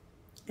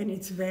and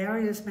its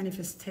various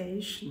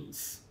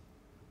manifestations.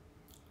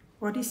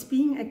 What is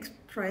being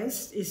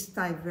expressed is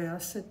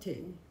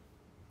diversity,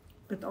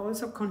 but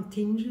also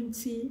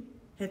contingency,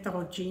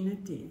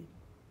 heterogeneity.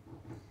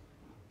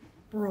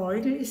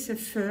 Bruegel is the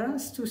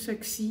first to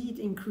succeed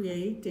in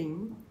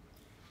creating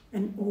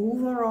an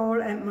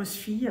overall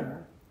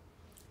atmosphere,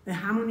 a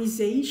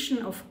harmonization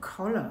of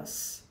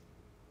colors.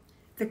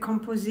 The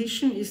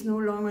composition is no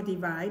longer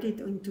divided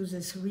into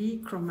the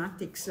three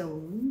chromatic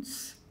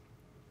zones: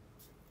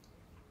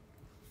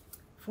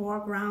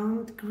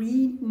 foreground,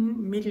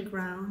 green, middle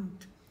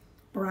ground,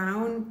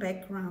 brown,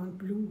 background,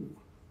 blue.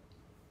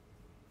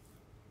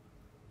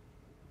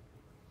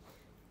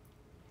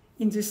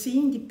 In the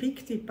scene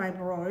depicted by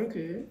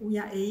Bruegel, we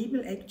are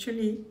able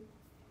actually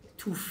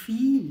to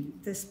feel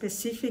the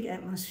specific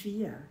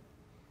atmosphere.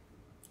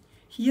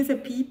 Here the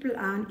people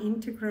are an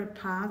integral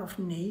part of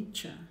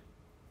nature.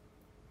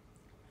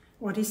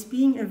 What is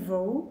being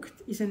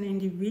evoked is an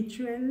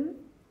individual,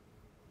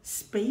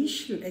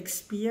 spatial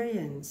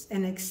experience,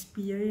 an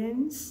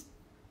experience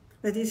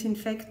that is in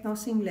fact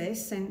nothing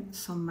less than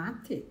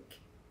somatic,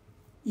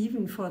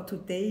 even for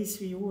today's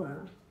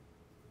viewer.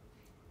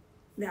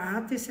 The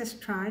artist has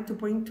tried to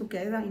bring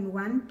together in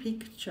one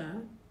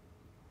picture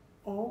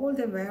all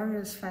the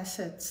various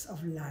facets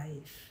of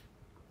life.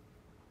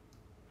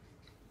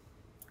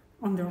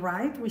 On the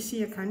right, we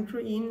see a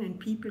country inn and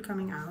people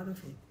coming out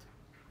of it.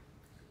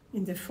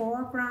 In the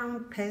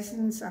foreground,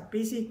 peasants are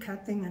busy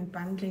cutting and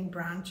bundling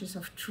branches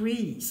of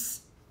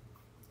trees,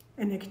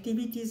 an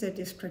activity that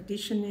is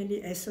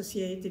traditionally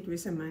associated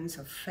with the month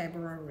of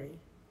February.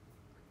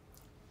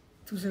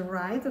 To the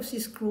right of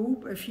this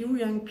group, a few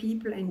young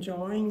people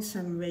enjoying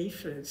some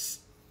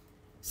waffles,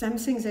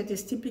 something that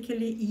is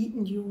typically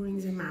eaten during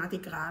the Mardi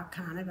Gras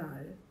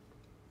Carnival.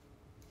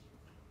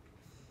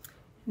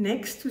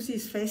 Next to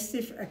these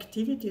festive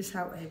activities,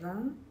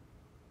 however,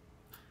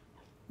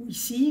 we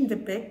see in the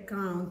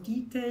background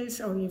details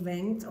of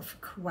events of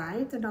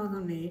quite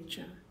another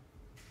nature.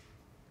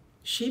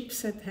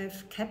 Ships that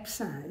have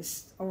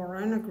capsized or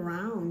run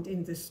aground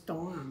in the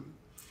storm.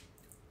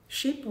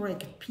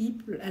 Shipwrecked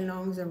people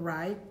along the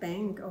right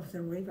bank of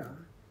the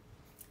river.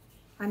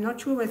 I'm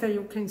not sure whether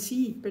you can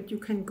see it, but you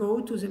can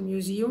go to the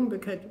museum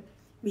because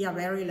we are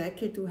very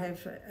lucky to have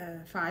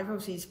 5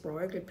 of these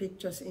Bruegel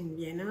pictures in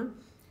Vienna,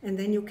 and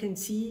then you can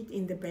see it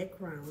in the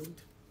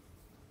background.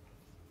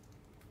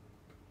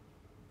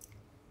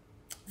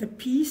 The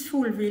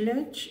peaceful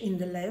village in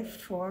the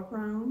left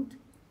foreground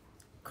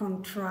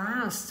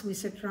contrasts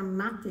with a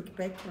dramatic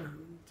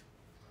background.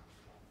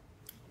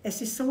 As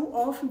is so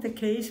often the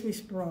case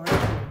with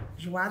Bruegel,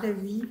 joie de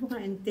vivre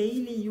and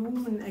daily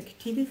human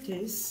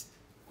activities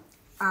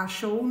are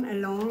shown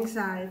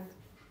alongside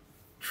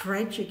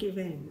tragic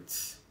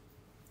events,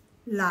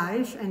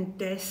 life and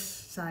death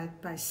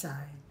side by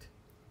side.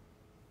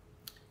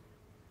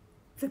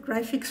 The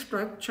graphic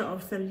structure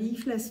of the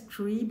leafless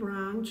tree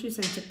branches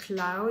and the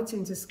clouds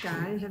in the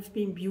sky have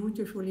been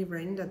beautifully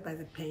rendered by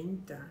the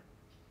painter.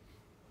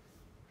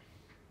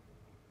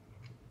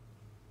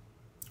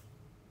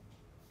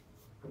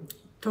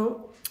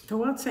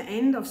 Towards the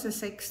end of the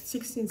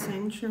 16th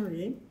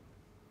century,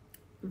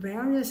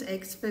 various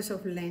aspects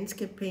of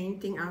landscape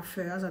painting are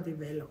further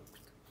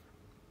developed.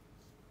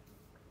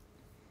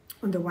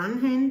 On the one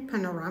hand,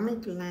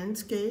 panoramic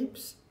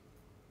landscapes.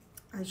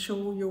 I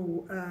show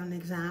you an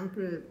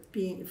example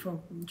being from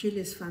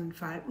Gilles van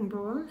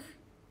Valkenburg.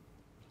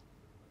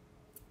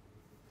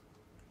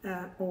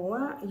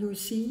 Or you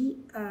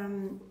see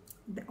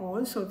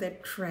also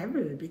that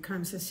travel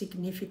becomes a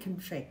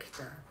significant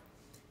factor.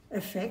 A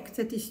fact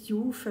that is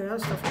due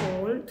first of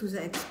all to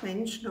the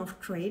expansion of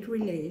trade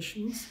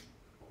relations,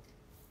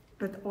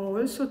 but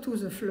also to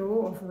the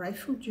flow of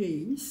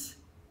refugees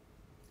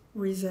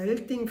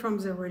resulting from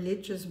the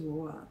religious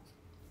war.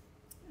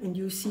 And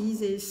you see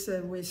this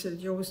with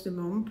Jose de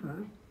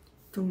Momper,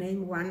 to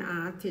name one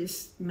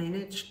artist,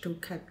 managed to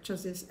capture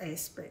this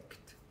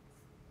aspect.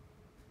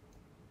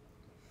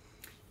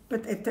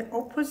 But at the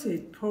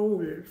opposite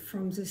pole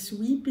from the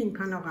sweeping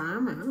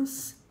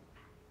panoramas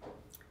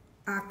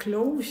are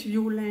close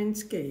view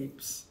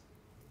landscapes,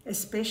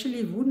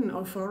 especially wooden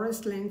or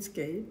forest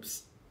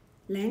landscapes,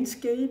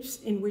 landscapes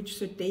in which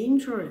the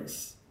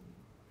dangerous,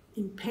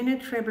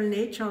 impenetrable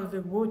nature of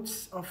the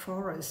woods or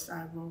forests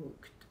are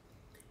evoked.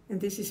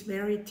 And this is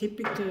very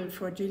typical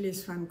for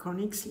Gilles van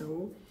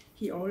Konigslo.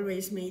 He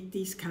always made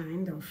these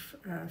kind of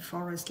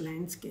forest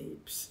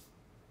landscapes.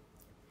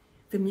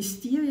 The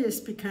mysterious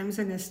becomes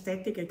an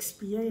aesthetic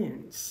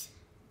experience.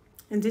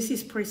 And this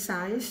is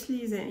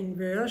precisely the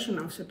inversion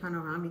of the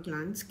panoramic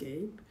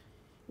landscape,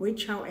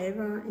 which,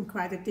 however, in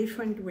quite a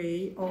different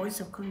way,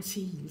 also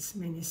conceals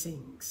many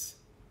things.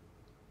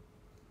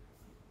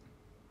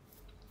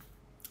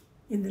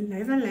 In the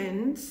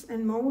Netherlands,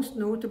 and most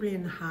notably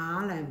in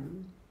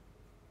Haarlem,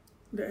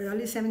 the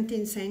early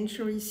 17th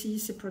century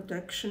sees the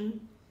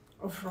production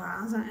of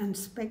rather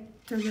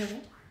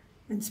spectacular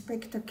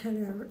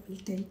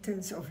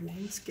details of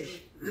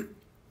landscape.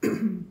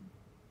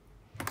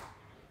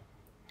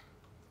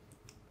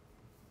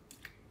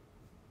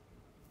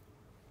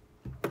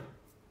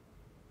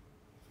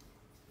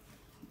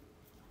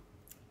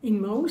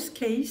 In most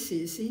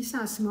cases, these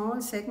are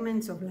small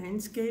segments of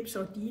landscapes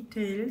or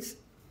details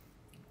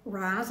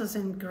rather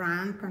than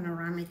grand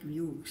panoramic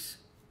views.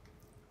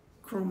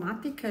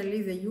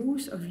 Chromatically, the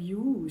use of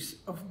hues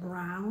of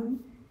brown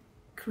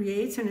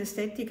creates an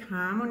aesthetic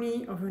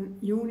harmony of a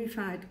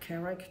unified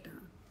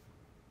character.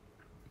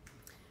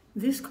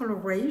 This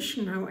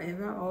coloration,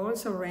 however,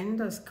 also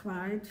renders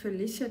quite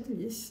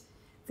felicitous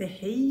the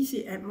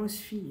hazy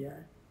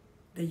atmosphere,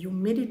 the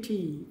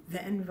humidity,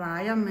 the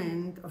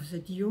environment of the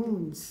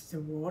dunes,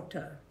 the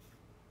water.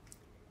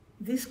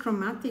 This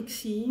chromatic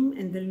theme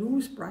and the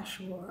loose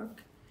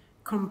brushwork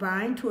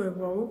combine to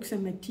evoke the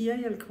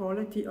material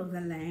quality of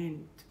the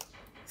land,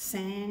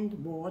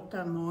 sand,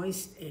 water,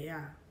 moist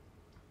air,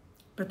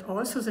 but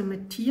also the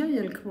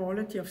material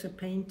quality of the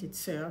painted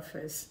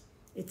surface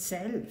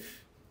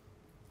itself.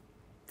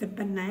 The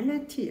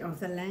banality of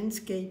the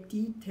landscape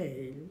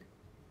detail,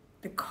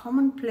 the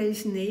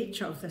commonplace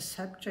nature of the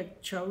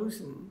subject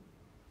chosen,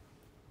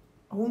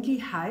 only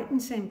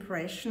heightens the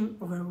impression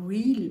of a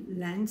real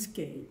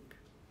landscape.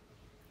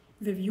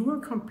 The viewer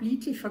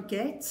completely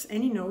forgets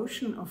any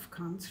notion of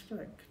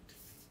construct.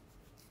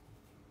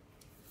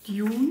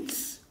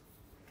 Dunes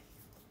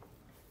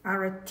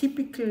are a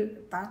typical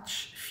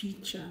Dutch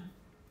feature.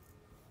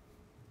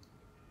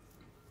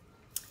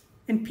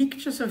 And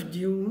pictures of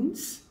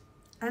dunes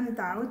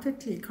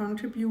undoubtedly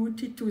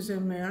contributed to the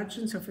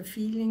emergence of a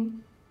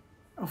feeling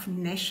of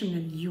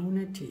national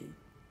unity.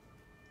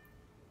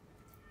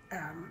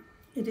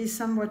 It is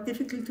somewhat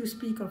difficult to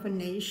speak of a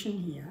nation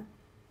here.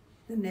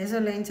 The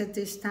Netherlands at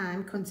this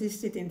time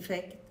consisted, in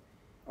fact,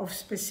 of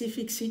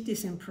specific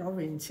cities and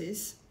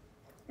provinces,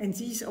 and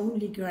these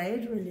only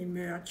gradually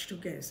merged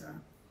together,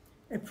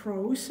 a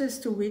process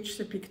to which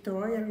the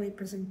pictorial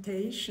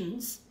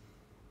representations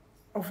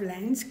of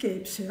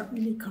landscape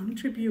certainly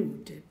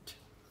contributed.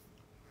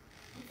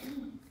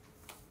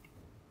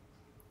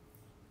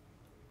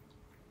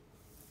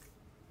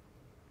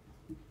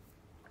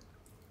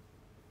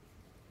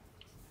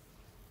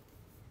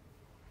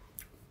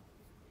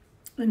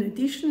 In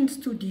addition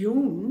to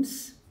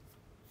dunes,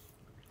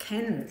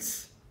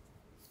 canals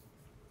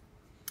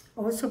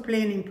also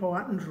play an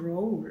important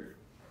role.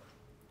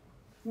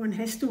 One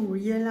has to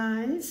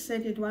realize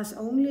that it was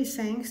only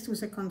thanks to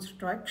the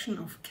construction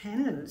of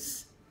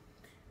canals,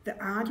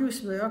 the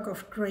arduous work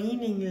of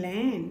draining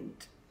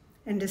land,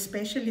 and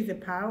especially the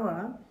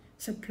power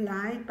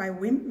supplied by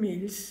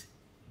windmills,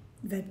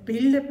 that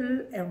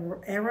buildable,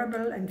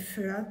 arable, and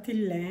fertile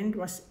land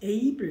was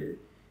able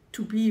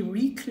to be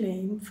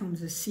reclaimed from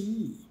the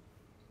sea.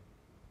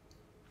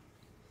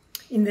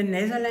 In the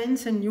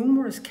Netherlands,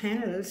 numerous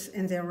canals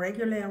and their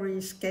regularly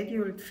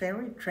scheduled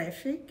ferry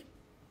traffic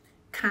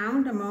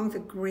count among the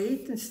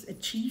greatest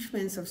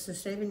achievements of the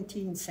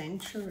 17th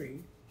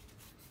century.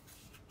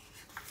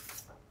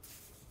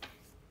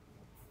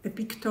 The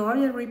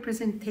pictorial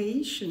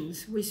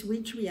representations with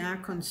which we are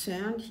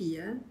concerned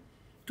here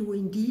do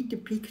indeed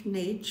depict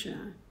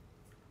nature.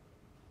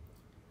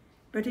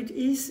 But it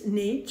is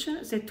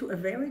nature that to a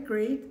very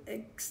great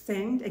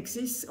extent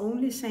exists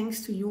only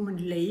thanks to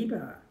human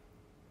labor.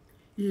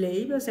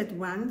 Labor that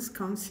once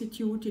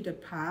constituted a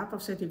part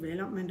of the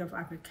development of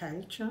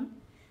agriculture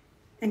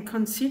and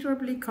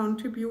considerably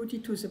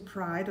contributed to the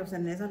pride of the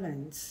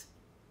Netherlands.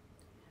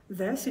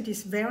 Thus, it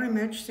is very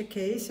much the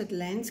case that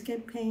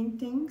landscape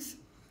paintings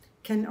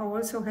can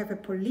also have a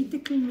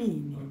political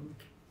meaning.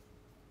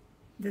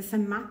 The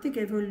thematic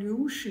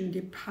evolution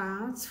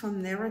departs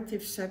from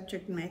narrative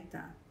subject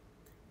matter,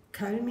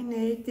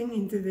 culminating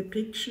in the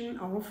depiction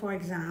of, for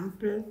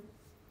example,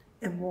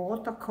 a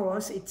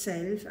watercourse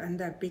itself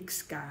under a big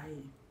sky.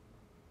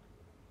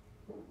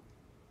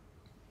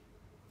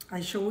 I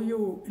show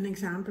you an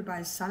example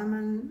by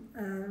Salomon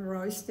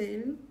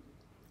Ruysdael.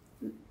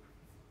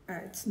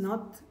 It's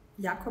not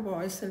Jacob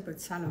Ruysdael, but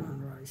Salomon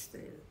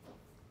Ruysdael.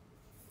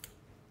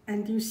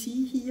 And you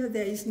see here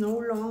there is no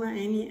longer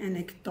any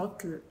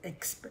anecdotal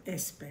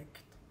aspect.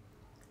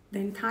 The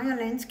entire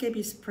landscape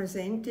is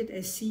presented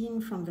as seen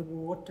from the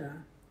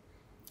water.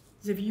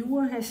 The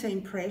viewer has the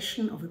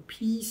impression of a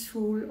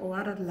peaceful,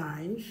 ordered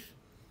life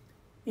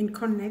in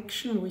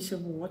connection with the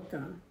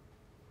water.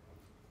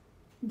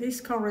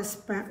 This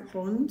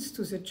corresponds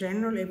to the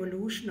general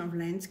evolution of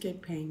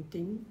landscape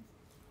painting.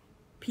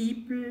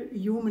 People,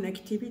 human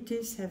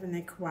activities have an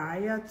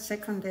acquired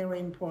secondary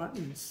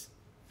importance.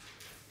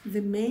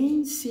 The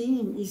main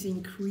theme is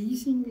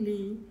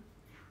increasingly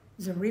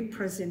the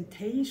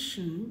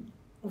representation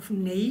of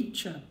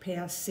nature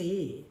per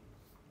se.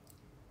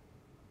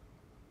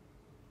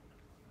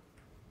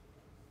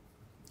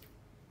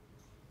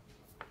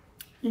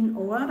 In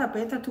order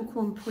better to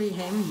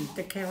comprehend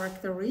the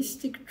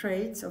characteristic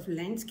traits of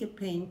landscape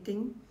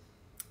painting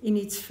in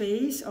its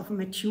phase of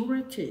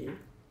maturity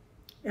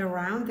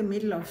around the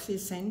middle of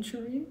this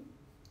century,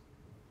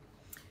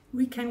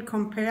 we can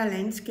compare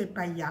landscape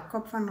by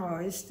Jacob van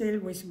Ruysdael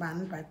with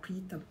one by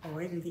Peter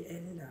Bruegel the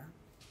Elder.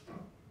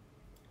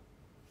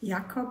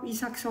 Jacob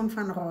Isaacson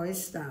van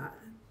Ruysdael,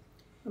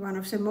 one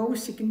of the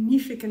most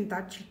significant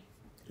Dutch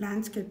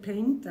landscape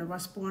painters,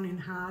 was born in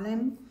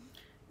Haarlem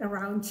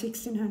around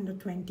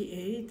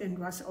 1628 and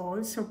was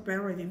also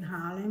buried in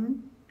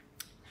Haarlem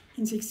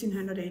in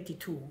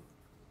 1682.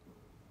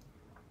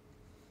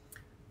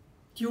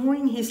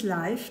 During his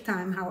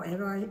lifetime,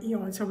 however, he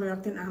also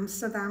worked in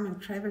Amsterdam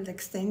and traveled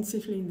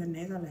extensively in the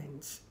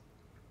Netherlands.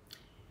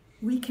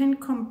 We can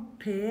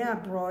compare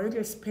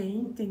Bruegel's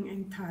painting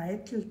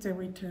entitled The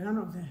Return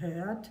of the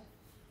Herd,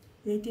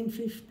 dated in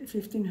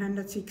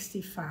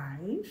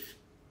 1565,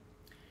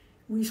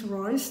 with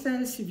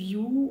Ruysdael's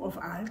view of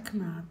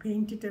Alkmaar,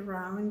 painted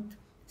around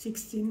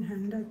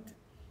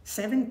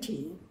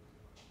 1670.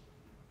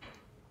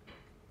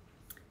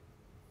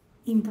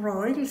 In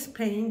Bruegel's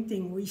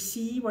painting, we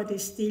see what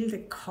is still the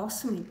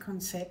cosmic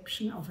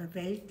conception of a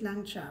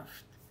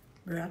Weltlandschaft,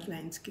 world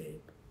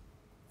landscape.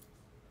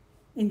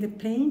 In the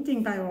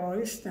painting by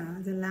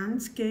Ruysdael, the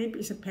landscape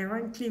is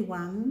apparently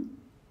one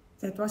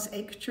that was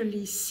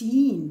actually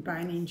seen by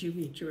an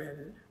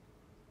individual.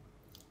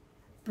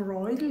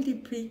 Bruegel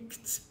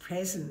depicts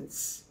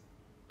peasants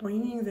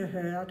bringing the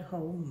herd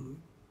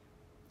home.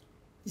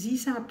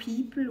 These are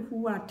people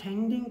who are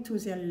tending to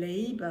their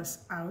labors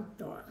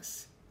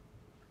outdoors.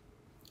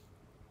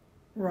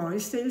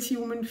 Ruysdael's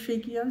human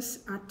figures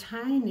are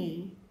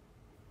tiny.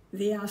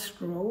 They are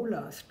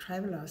strollers,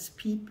 travelers,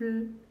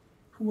 people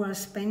who are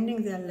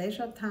spending their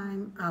leisure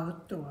time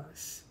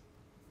outdoors.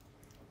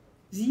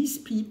 These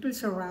people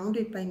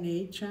surrounded by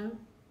nature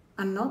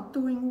are not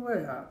doing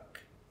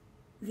work.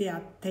 They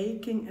are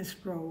taking a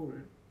stroll.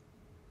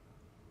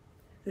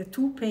 The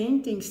two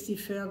paintings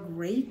differ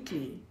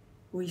greatly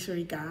with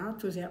regard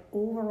to their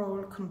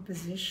overall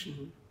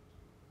composition.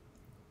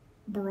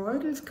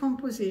 Bruegel's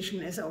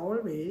composition, as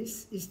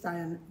always, is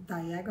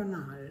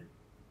diagonal.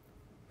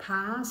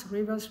 Paths,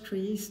 rivers,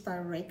 trees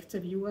direct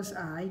the viewer's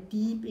eye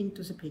deep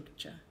into the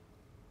picture.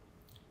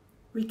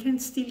 We can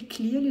still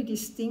clearly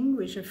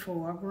distinguish a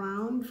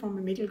foreground from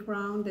a middle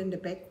ground and a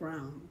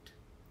background.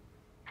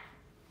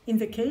 In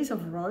the case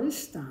of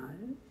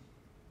Ruysdael,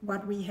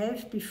 what we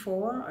have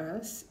before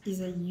us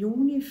is a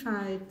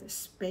unified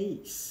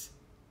space,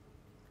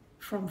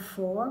 from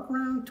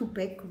foreground to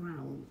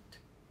background.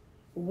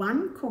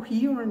 One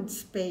coherent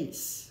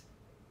space,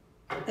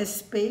 a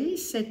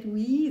space that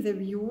we, the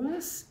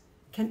viewers,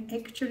 can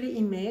actually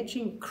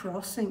imagine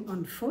crossing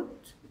on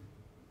foot.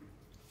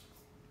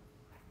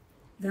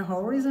 The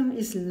horizon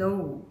is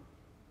low.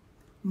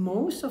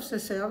 Most of the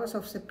surface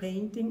of the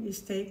painting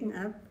is taken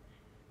up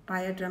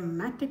by a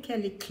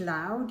dramatically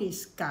cloudy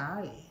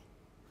sky.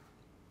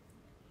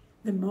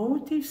 The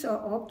motifs or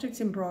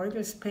objects in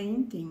Bruegel's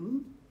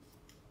painting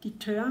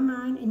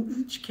determine in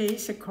each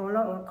case the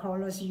color or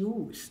colors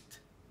used.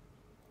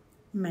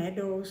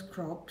 Meadows,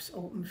 crops,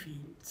 open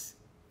fields.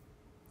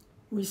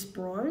 With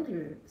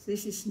Bruegel,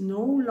 this is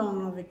no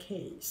longer the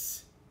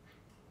case.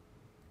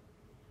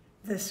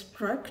 The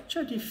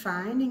structure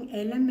defining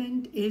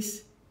element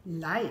is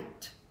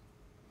light.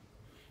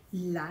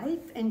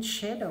 Light and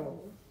shadow,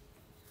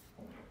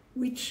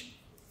 which,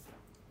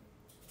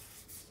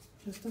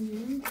 just a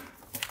minute.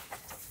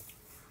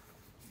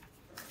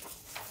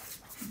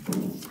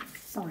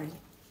 Sorry.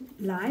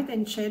 Light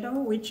and shadow,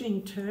 which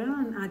in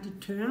turn are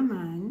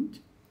determined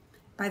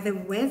by the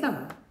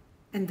weather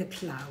and the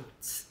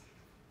clouds.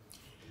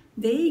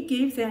 They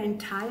give their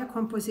entire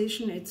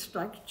composition its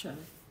structure.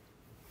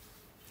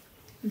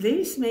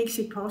 This makes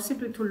it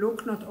possible to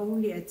look not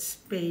only at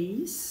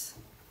space,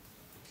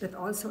 but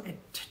also at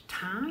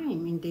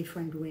time in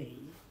different ways.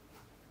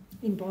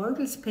 In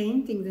Bruegel's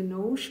painting, the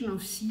notion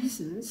of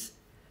seasons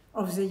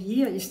of the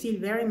year is still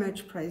very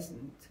much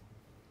present.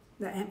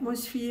 The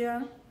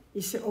atmosphere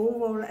is the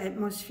overall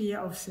atmosphere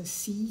of the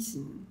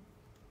season,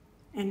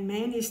 and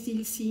man is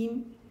still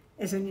seen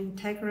as an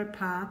integral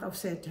part of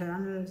the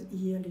eternal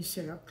yearly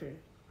circle.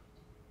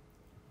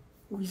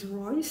 With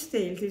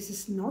Ruysdael, this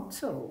is not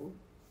so.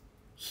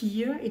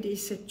 Here it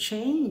is a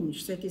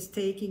change that is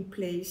taking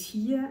place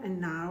here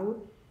and now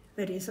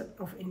that is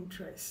of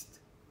interest.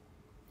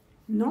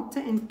 Not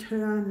the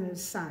internal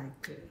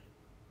cycle,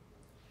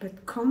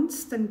 but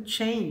constant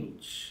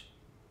change.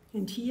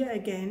 And here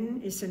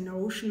again is a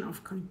notion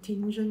of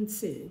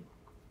contingency.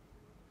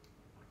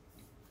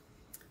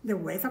 The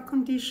weather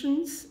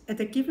conditions at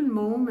a given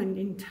moment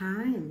in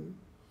time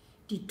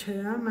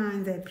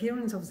determine the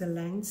appearance of the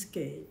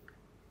landscape.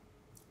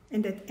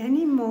 And at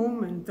any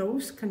moment,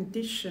 those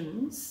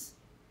conditions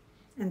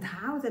and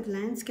how that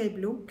landscape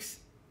looks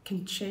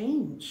can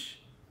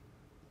change.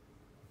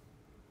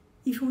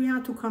 If we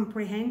are to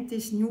comprehend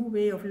this new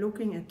way of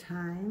looking at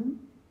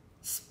time,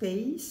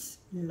 space,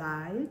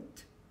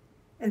 light,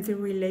 and the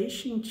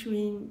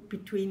relation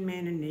between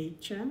man and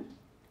nature,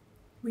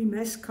 we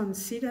must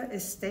consider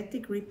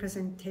aesthetic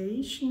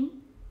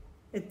representation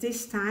at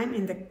this time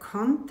in the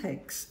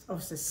context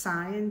of the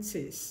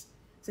sciences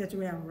that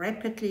were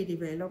rapidly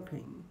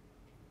developing.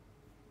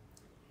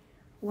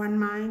 One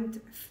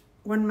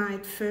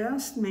might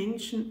first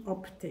mention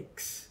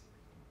optics,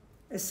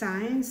 a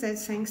science that,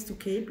 thanks to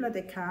Kepler,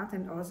 Descartes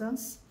and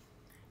others,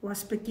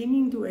 was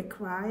beginning to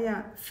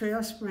acquire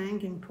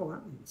first-rank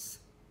importance.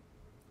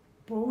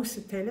 Both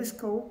the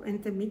telescope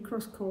and the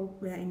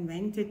microscope were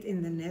invented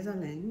in the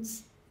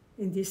Netherlands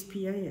in this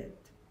period,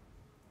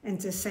 and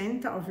the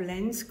center of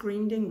lens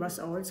screening was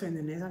also in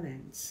the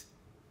Netherlands.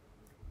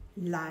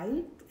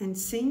 Light and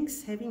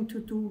things having to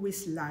do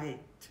with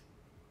light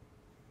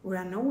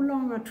were no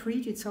longer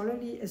treated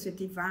solely as a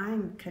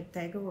divine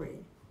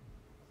category.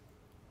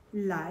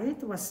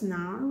 Light was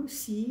now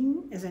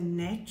seen as a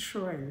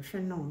natural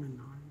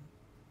phenomenon.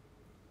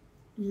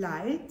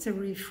 Light, the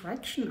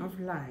refraction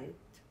of light,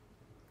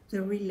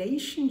 the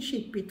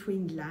relationship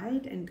between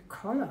light and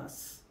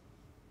colors,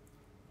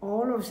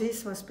 all of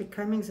this was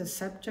becoming the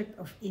subject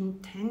of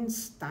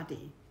intense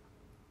study.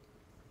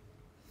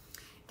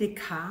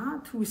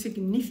 Descartes, who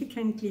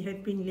significantly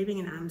had been living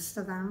in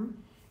Amsterdam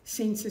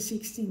since the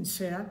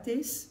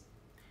 1630s,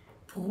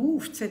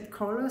 proved that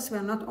colors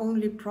were not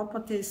only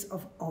properties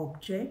of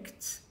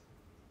objects,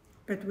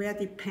 but were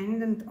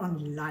dependent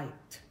on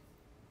light.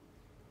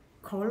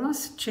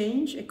 Colors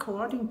change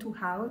according to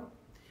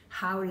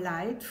how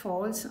light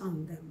falls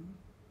on them.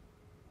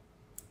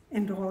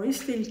 And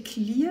Ruysdael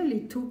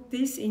clearly took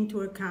this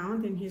into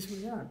account in his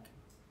work.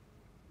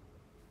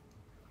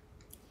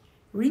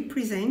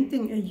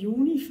 Representing a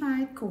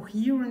unified,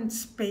 coherent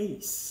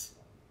space,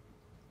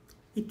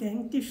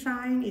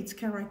 identifying its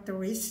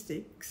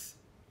characteristics,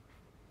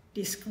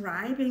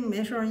 describing,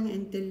 measuring,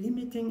 and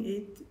delimiting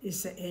it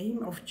is the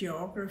aim of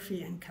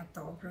geography and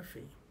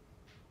cartography.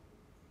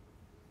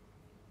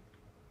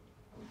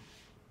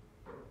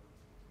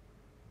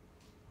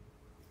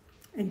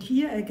 And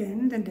here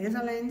again, the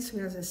Netherlands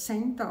were the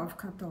center of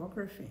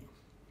cartography.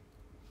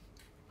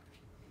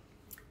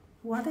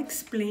 What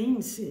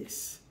explains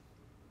this?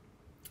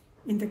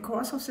 In the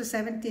course of the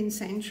 17th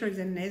century,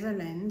 the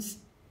Netherlands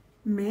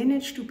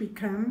managed to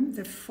become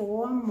the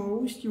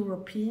foremost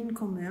European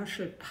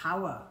commercial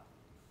power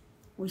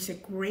with the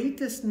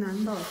greatest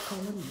number of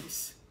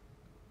colonies.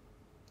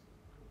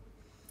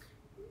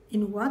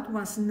 In what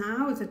was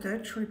now the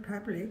Dutch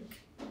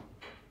Republic,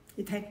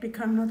 it had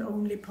become not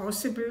only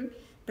possible,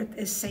 but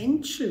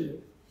essential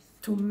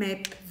to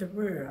map the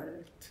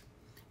world.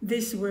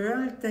 This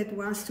world that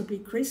was to be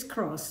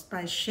crisscrossed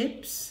by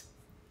ships,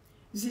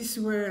 this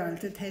world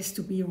that has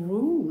to be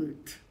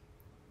ruled.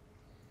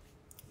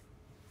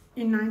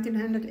 In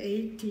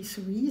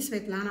 1983,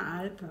 Svetlana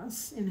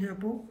Alpers, in her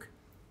book,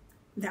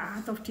 The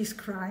Art of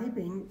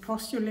Describing,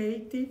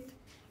 postulated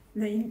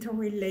the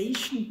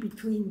interrelation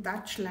between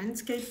Dutch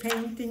landscape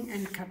painting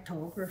and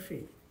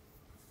cartography.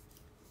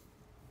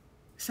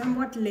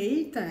 Somewhat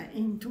later,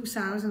 in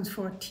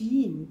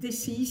 2014,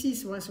 this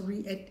thesis was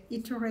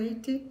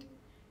reiterated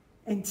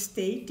and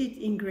stated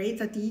in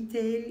greater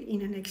detail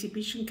in an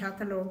exhibition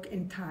catalogue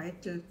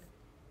entitled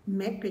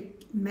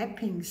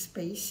Mapping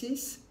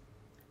Spaces,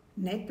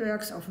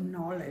 Networks of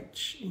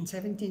Knowledge in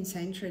 17th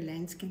Century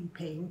Landscape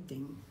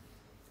Painting,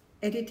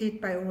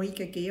 edited by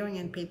Ulrike Gehring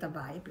and Peter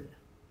Weibel.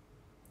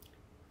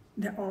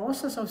 The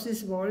authors of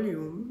this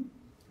volume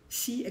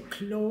see a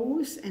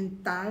close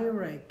and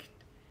direct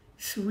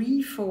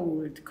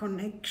threefold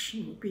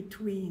connection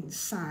between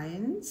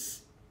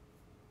science,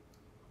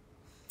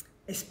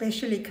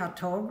 especially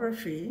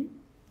cartography,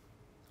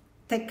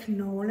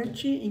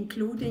 technology,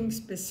 including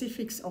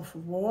specifics of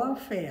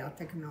warfare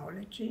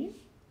technology,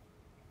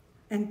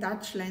 and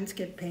Dutch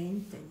landscape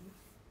painting.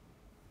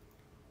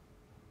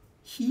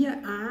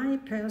 Here I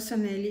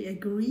personally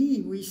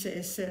agree with the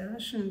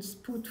assertions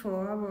put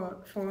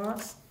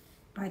forth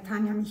by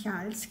Tanja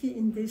Michalski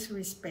in this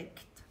respect.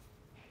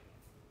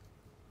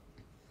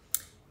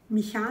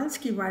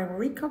 Michalski, while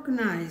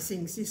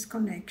recognizing this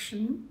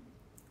connection,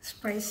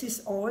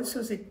 stresses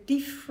also the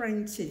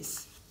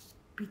differences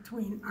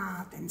between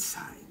art and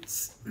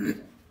science.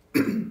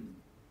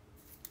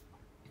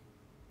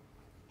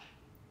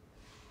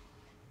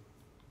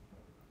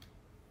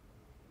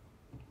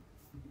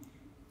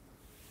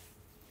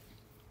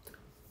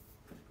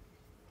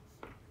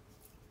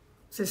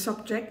 The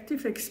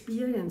subjective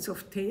experience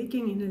of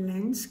taking in a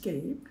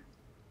landscape,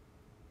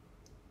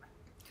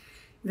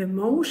 the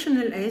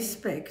emotional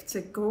aspects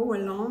that go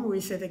along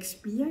with that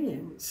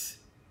experience,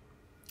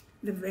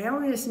 the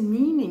various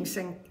meanings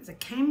that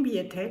can be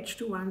attached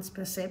to one's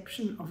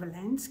perception of a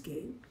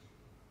landscape,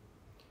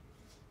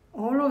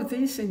 all of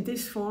this in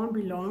this form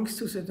belongs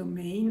to the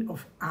domain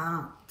of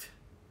art.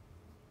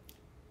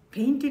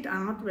 Painted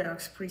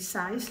artworks,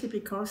 precisely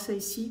because they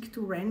seek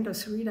to render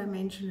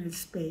three-dimensional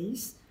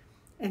space,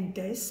 and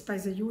this by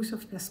the use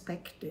of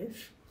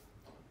perspective,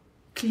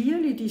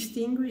 clearly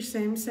distinguish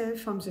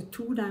themselves from the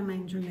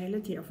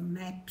two-dimensionality of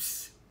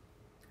maps,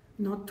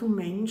 not to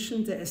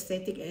mention the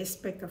aesthetic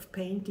aspect of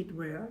painted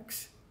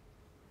works,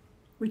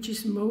 which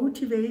is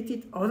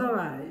motivated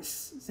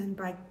otherwise than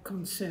by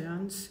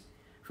concerns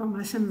for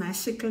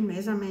mathematical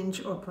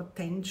measurement or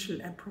potential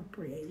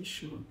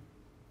appropriation.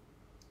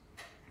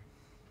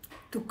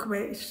 To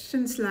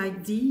questions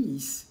like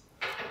these,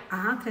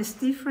 art has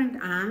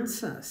different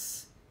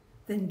answers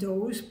than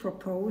those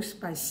proposed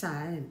by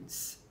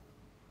science.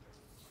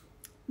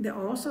 The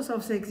authors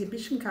of the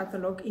exhibition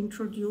catalogue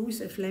introduce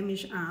a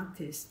Flemish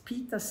artist,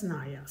 Peter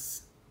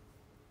Snijers,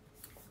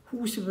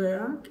 whose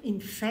work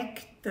in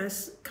fact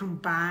does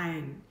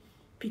combine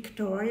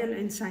pictorial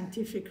and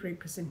scientific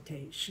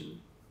representation.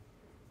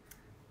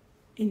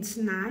 In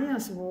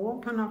Snijers' war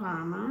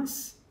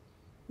panoramas,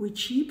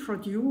 which he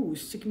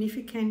produced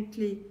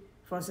significantly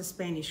for the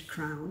Spanish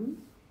crown,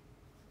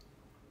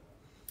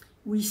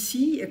 we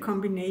see a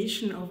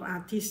combination of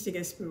artistic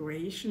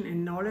aspiration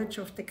and knowledge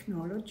of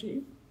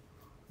technology,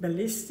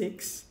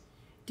 ballistics,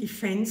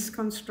 defense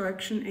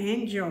construction,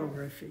 and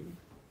geography.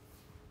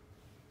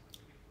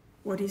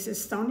 What is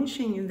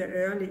astonishing in the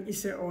early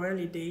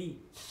day,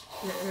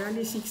 the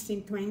early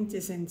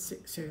 1620s and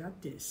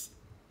 30s.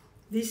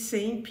 This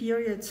same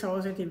period saw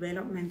the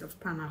development of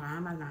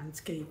panorama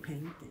landscape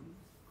painting.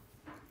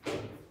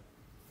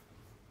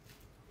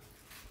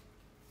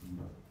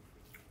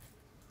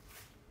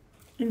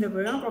 In the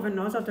work of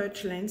another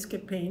Dutch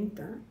landscape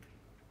painter,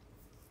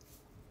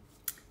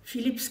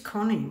 Philips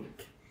Koning,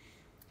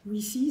 we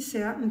see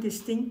certain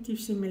distinctive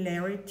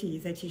similarity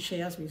that he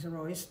shares with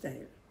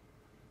Ruysdael.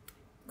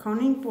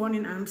 Koning, born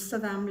in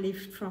Amsterdam,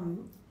 lived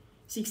from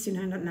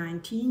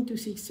 1619 to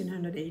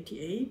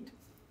 1688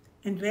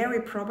 and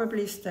very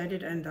probably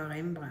studied under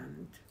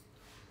Rembrandt.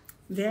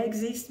 There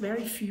exist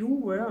very few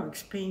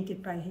works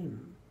painted by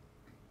him.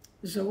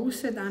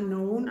 Those that are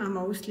known are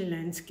mostly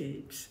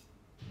landscapes.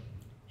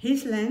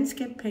 His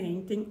landscape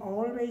painting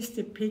always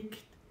depicts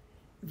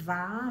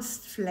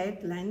vast,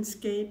 flat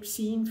landscapes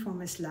seen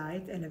from a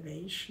slight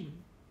elevation.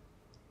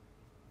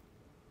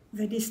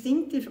 The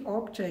distinctive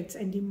objects,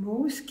 and in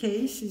most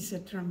cases the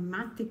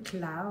dramatic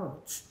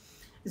clouds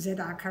that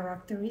are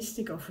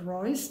characteristic of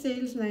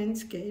Ruysdael's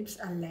landscapes,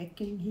 are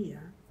lacking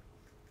here.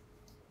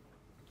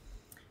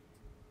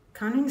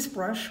 Koning's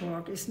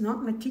brushwork is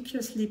not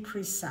meticulously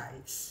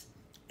precise,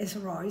 as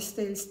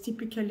Ruysdael's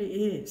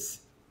typically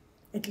is,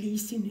 at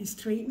least in his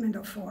treatment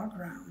of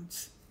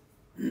foregrounds.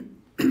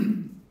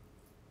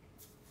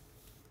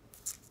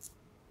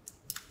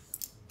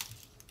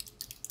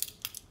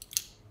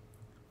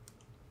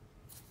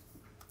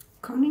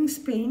 Koning's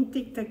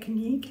painting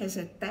technique has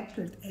a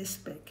dappled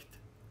aspect.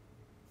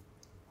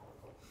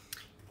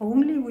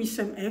 Only with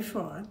some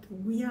effort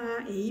we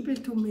are able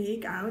to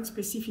make out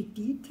specific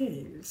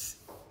details.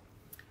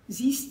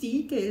 These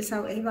details,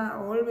 however,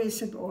 are always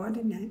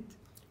subordinate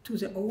to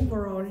the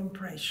overall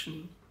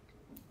impression.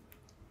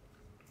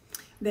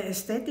 The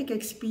aesthetic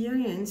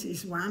experience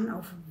is one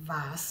of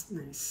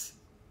vastness.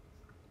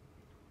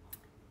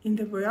 In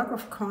the work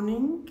of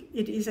Koning,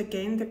 it is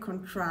again the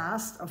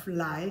contrast of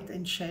light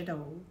and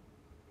shadow,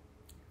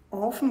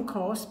 often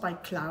caused by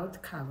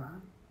cloud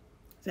cover,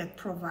 that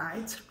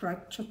provides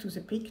structure to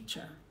the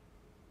picture.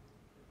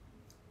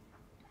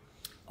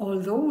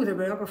 Although the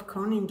work of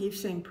Koning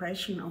gives the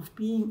impression of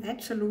being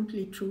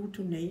absolutely true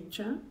to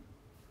nature,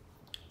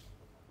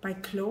 by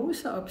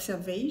closer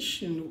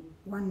observation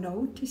one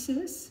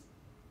notices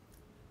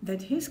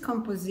that his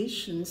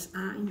compositions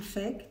are in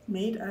fact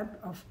made up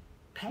of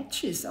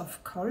patches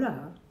of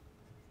color.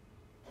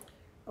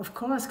 Of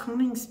course,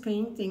 Koning's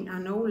paintings are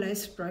no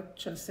less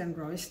structured than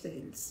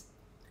Ruysdael's.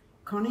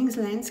 Koning's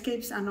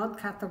landscapes are not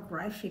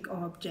cartographic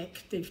or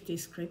objective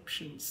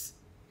descriptions.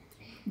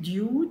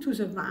 Due to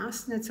the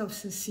vastness of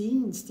the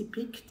scenes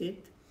depicted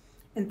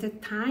and the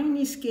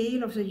tiny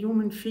scale of the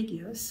human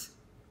figures,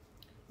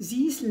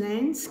 these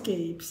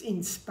landscapes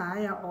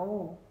inspire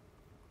awe,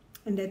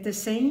 and at the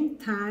same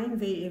time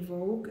they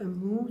evoke a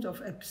mood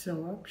of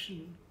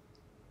absorption.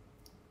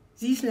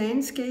 These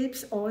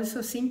landscapes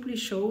also simply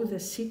show the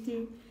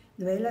city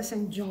dwellers'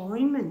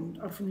 enjoyment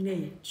of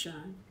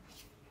nature.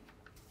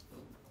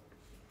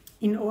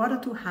 In order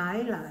to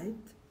highlight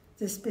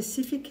the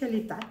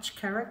specifically Dutch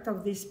character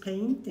of these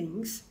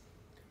paintings,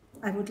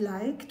 I would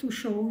like to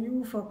show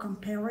you for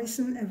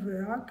comparison a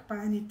work by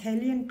an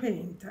Italian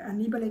painter,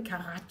 Annibale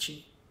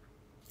Carracci.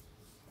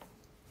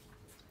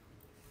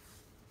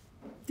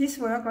 This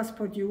work was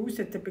produced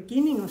at the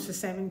beginning of the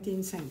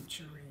 17th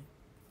century.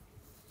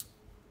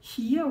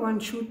 Here one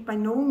should by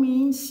no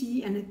means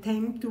see an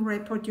attempt to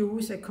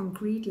reproduce a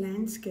concrete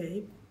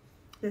landscape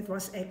that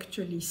was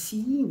actually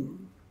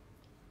seen.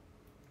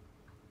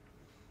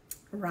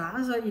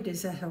 Rather, it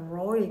is a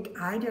heroic,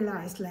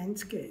 idealized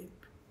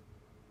landscape.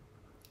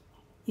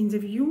 In the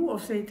view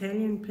of the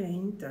Italian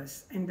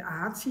painters and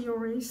art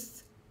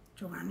theorists,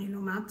 Giovanni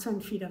Lomazzo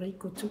and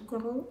Federico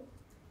Zuccaro,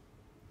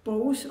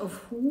 both of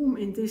whom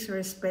in this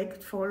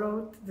respect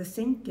followed the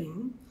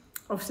thinking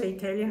of the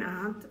Italian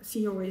art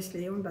theorist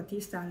Leon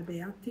Battista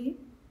Alberti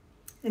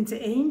and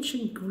the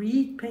ancient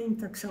Greek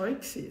painter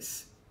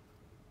Xeuxis,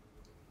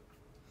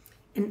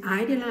 an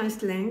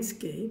idealized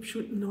landscape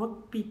should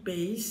not be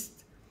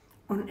based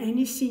on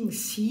anything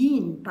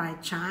seen by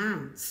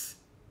chance,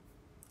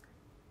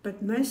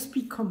 but must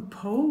be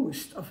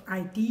composed of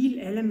ideal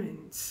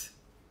elements.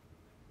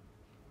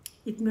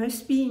 It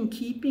must be in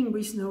keeping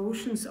with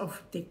notions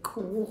of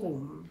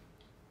decorum,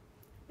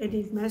 and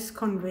it must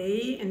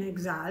convey an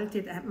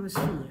exalted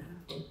atmosphere.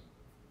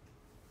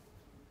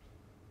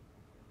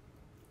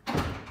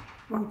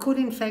 One could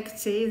in fact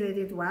say that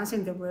it was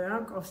in the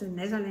work of the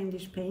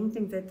Netherlandish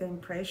painting that the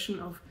impression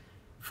of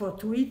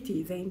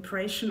fortuity, the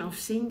impression of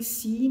things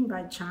seen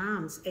by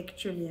chance,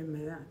 actually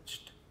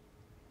emerged.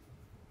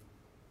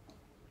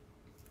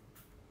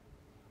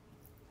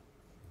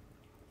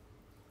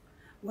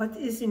 What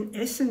is in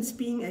essence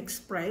being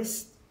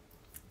expressed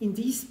in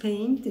these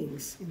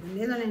paintings, in the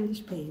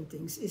Netherlandish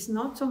paintings, is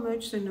not so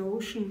much the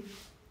notion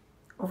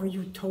of a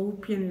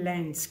utopian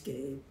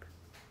landscape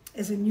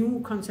as a new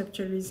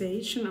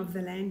conceptualization of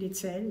the land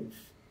itself,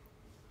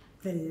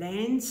 the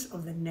lands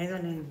of the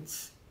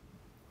Netherlands.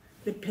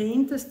 The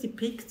painters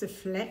depict the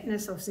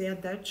flatness of their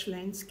Dutch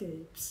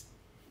landscapes,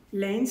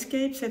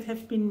 landscapes that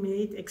have been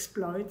made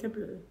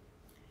exploitable,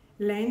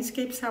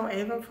 landscapes,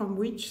 however, from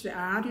which the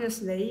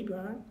arduous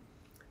labor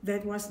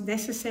that was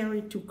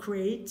necessary to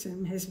create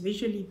them has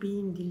visually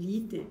been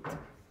deleted.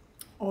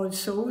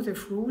 Also, the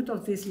fruit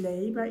of this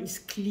labor is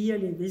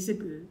clearly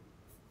visible.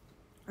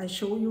 I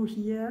show you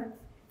here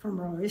from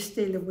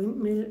Ruysdael, the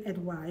windmill at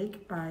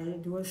Wijk by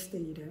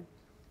Duurstede.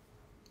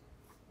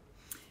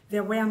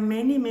 There were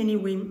many, many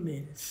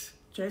windmills,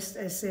 just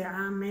as there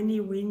are many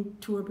wind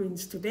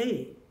turbines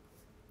today.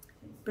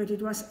 But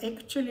it was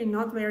actually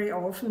not very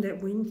often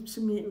that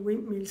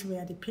windmills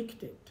were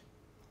depicted.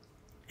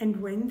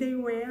 And when they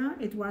were,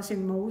 it was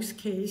in most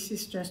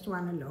cases just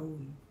one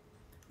alone,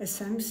 as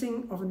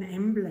something of an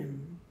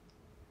emblem.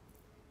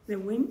 The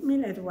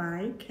windmill at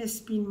Wijk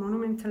has been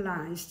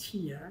monumentalized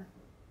here.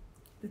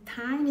 The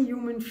tiny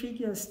human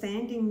figure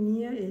standing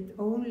near it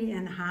only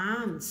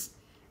enhanced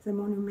the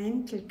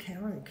monumental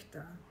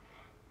character.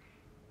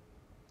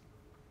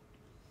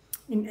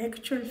 In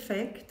actual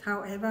fact,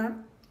 however,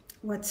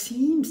 what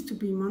seems to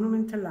be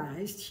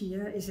monumentalized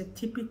here is a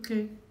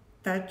typical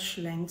Dutch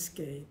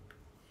landscape.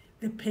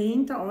 The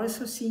painter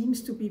also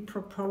seems to be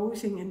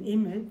proposing an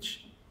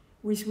image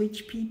with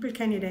which people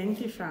can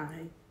identify,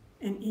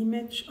 an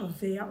image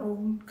of their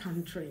own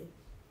country.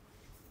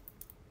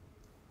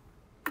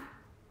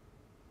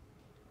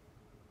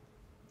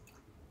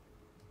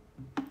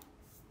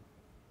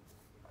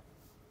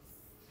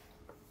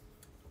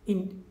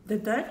 The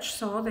Dutch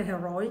saw the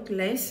heroic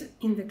less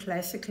in the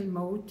classical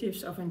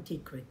motives of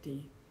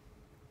antiquity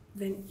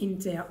than in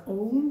their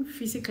own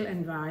physical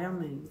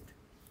environment,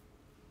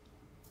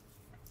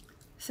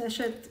 such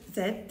as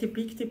that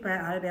depicted by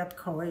Albert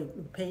Coy,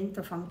 the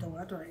painter from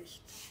Dordrecht.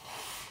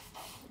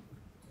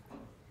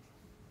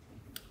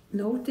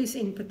 Notice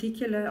in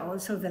particular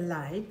also the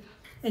light,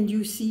 and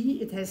you see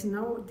it has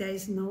there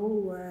is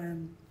no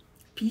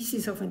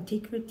pieces of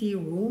antiquity,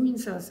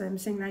 ruins or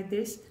something like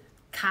this.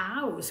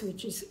 Cows,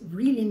 which is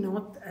really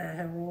not a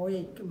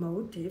heroic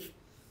motive,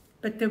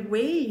 but the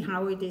way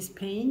how it is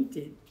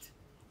painted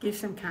gives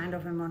some kind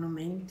of a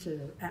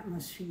monumental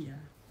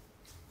atmosphere.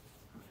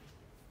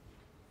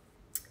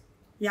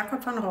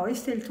 Jacob van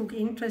Ruysdael took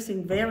interest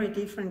in very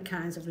different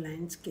kinds of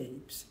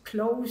landscapes,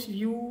 close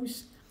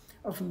views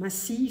of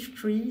massive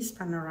trees,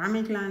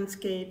 panoramic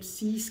landscapes,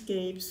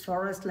 seascapes,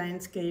 forest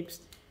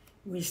landscapes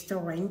with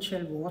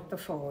torrential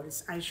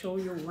waterfalls. I show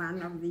you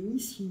one of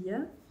these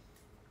here.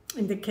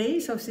 In the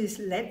case of this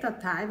latter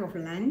type of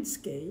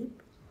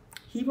landscape,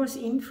 he was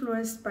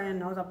influenced by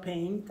another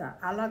painter,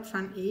 Allard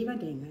van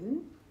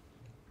Everdingen,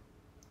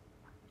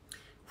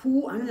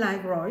 who,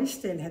 unlike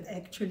Ruysdael, had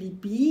actually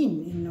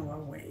been in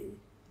Norway.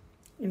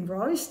 In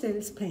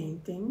Ruysdael's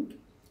painting,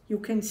 you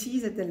can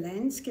see that the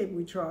landscape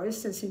which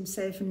Ruysdael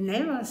himself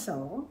never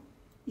saw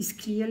is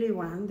clearly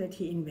one that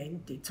he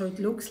invented. So it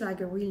looks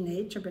like a real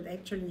nature, but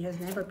actually he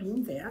has never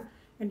been there,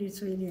 and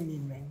it's really an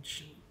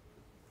invention.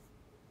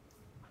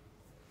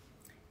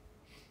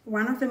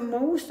 One of the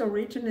most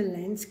original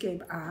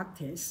landscape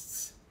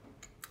artists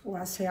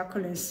was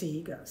Hercules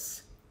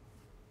Segers.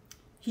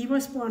 He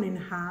was born in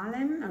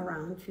Haarlem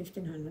around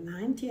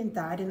 1590 and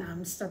died in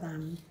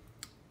Amsterdam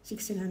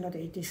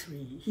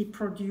 1683. He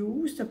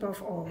produced,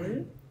 above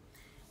all,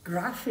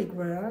 graphic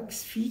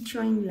works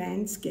featuring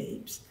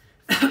landscapes,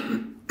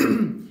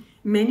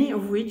 many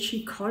of which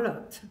he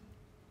colored.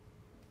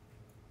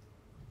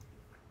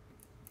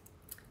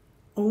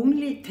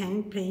 Only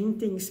 10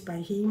 paintings by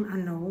him are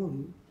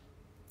known.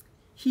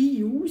 He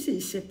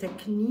uses a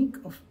technique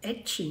of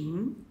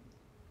etching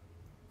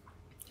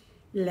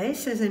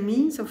less as a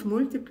means of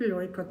multiple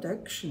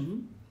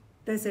reproduction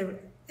than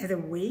as a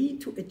way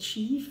to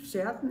achieve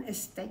certain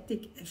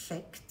aesthetic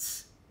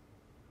effects.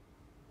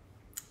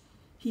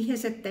 He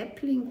has a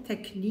dappling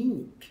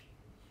technique.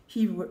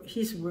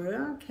 His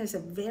work has a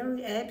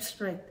very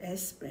abstract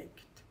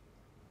aspect.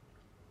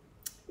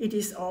 It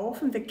is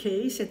often the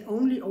case that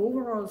only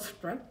overall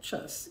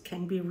structures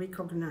can be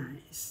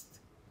recognized.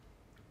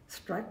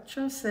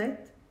 Structures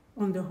that,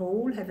 on the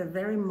whole, have a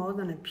very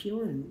modern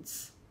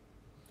appearance.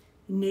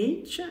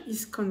 nature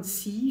is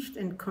conceived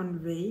and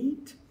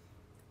conveyed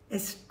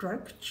as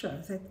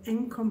structure that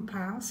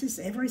encompasses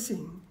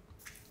everything,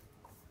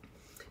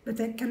 but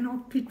that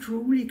cannot be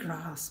truly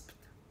grasped.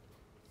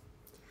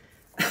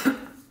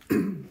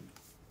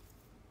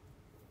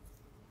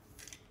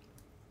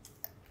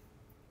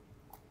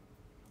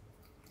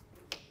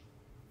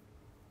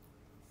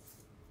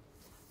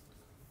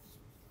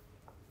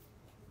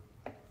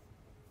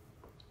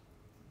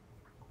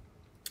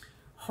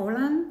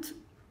 Holland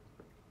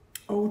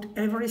owed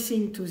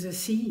everything to the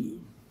sea.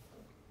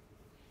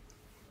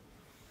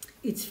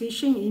 Its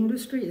fishing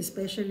industry,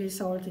 especially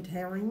salted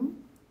herring,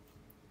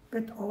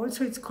 but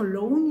also its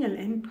colonial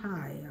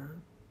empire,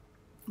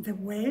 the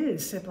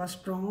wealth that was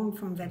drawn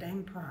from that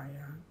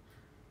empire,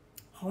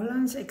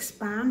 Holland's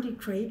expanded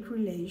trade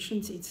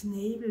relations, its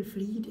naval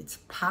fleet, its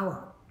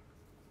power.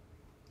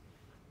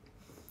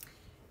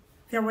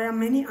 There were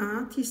many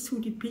artists who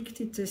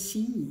depicted the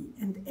sea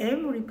and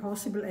every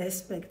possible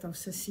aspect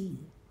of the sea.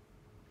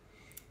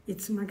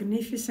 Its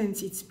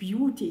magnificence, its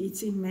beauty,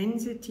 its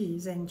immensity,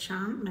 the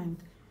enchantment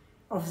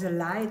of the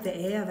light, the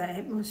air, the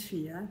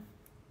atmosphere,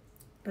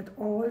 but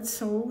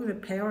also the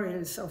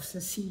perils of the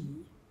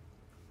sea.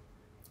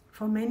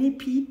 For many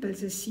people,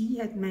 the sea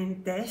had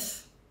meant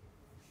death.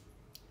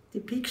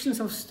 Depictions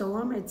of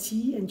storm at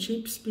sea and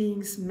ships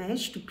being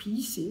smashed to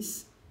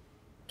pieces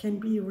can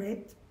be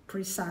read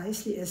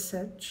precisely as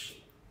such.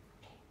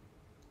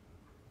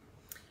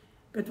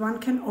 But one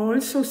can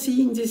also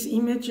see in these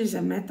images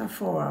a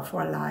metaphor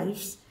for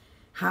life's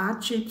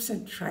hardships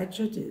and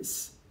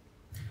tragedies.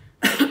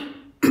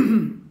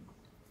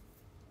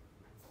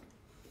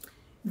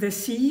 The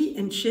sea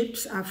and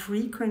ships are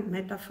frequent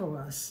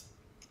metaphors,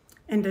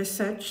 and as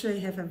such they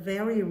have a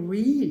very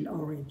real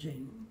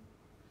origin.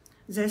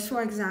 Thus,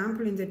 for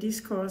example, in the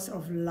discourse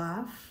of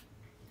love,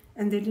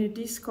 and in the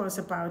discourse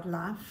about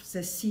love,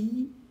 the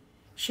sea,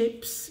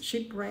 ships,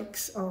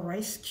 shipwrecks, or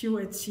rescue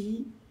at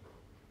sea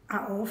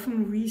are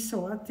often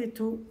resorted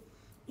to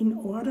in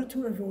order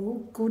to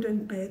evoke good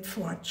and bad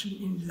fortune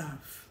in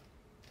love.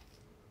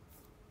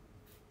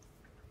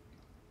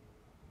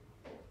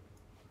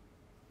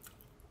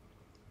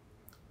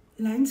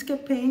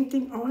 Landscape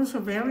painting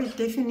also very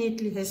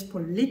definitely has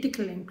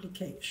political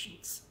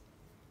implications.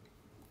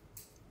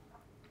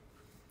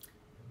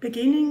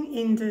 Beginning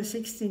in the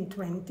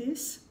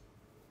 1620s,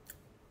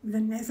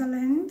 the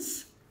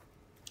Netherlands,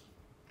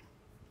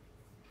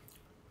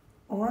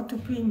 or to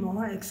be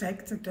more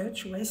exact, the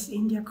Dutch West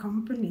India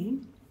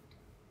Company,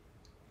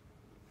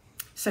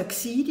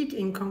 succeeded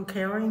in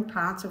conquering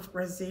parts of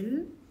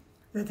Brazil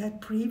that had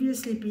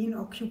previously been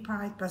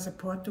occupied by the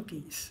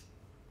Portuguese.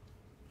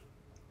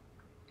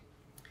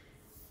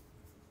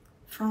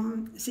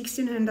 From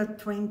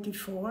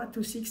 1624 to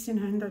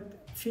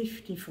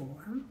 1654,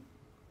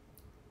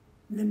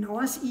 the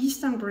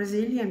northeastern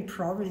Brazilian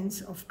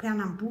province of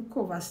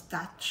Pernambuco was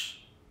Dutch.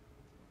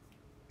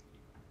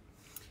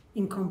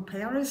 In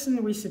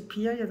comparison with the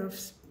period of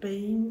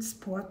Spain's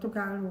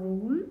Portugal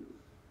rule,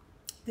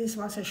 this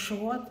was a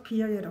short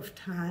period of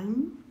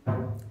time,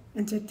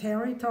 and the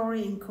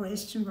territory in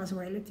question was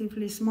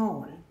relatively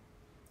small.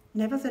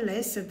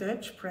 Nevertheless, the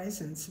Dutch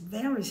presence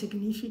very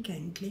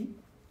significantly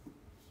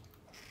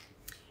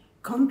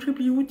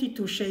contributed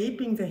to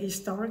shaping the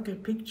historical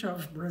picture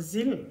of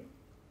Brazil.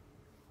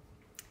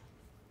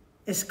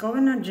 As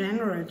Governor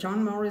General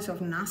John Maurice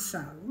of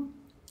Nassau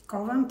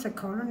governed the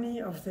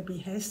colony of the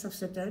behest of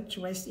the Dutch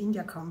West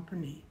India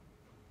Company,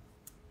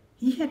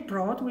 he had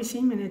brought with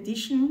him, in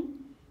addition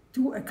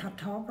to a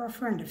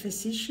cartographer and a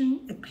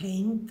physician, a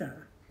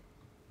painter,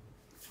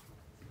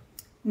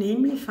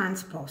 namely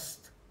Frans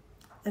Post,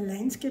 a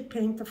landscape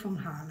painter from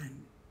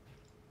Haarlem.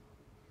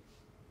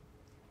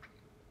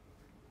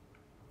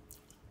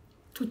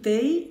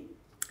 Today,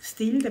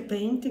 still the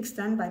paintings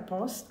done by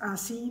Post are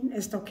seen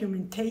as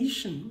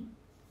documentation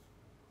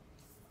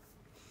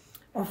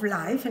of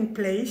life and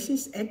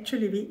places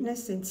actually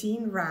witnessed and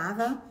seen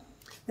rather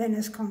than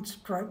as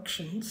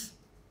constructions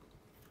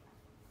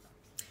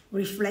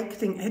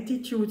reflecting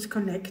attitudes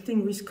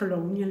connecting with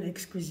colonial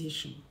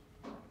exquisition.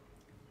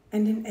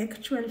 And in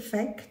actual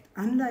fact,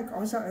 unlike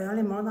other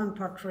early modern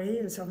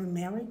portrayals of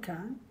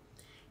America,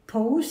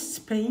 Post's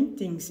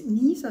paintings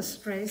neither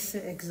stress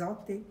the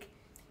exotic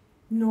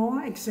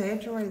nor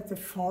exaggerate the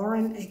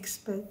foreign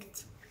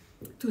aspect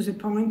to the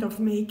point of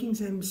making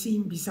them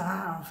seem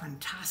bizarre or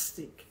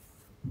fantastic.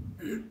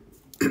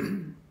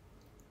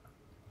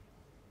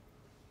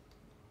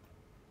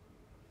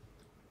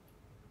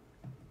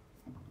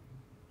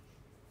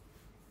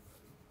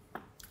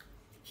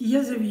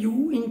 Here the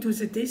view into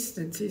the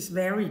distance is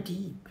very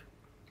deep.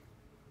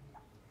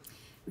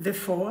 The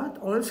fort,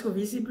 also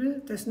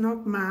visible, does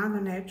not mar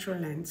the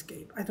natural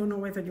landscape. I don't know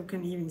whether you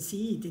can even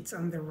see it, it's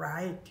on the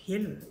right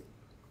hill.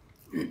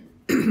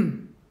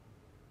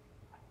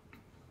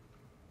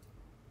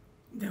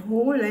 The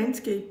whole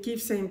landscape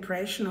gives the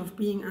impression of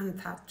being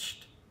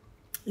untouched.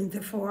 In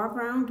the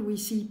foreground, we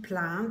see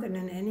plant and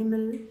an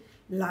animal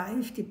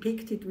life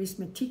depicted with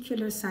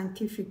meticulous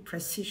scientific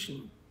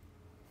precision.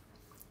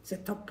 The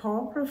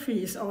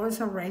topography is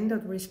also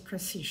rendered with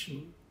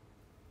precision.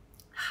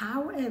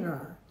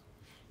 However,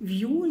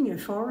 viewing a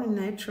foreign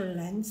natural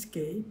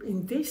landscape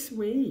in this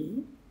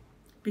way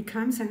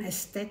becomes an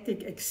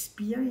aesthetic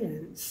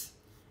experience,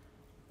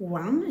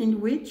 one in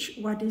which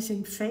what is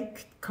in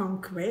fact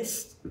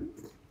conquest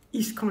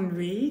is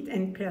conveyed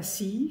and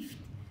perceived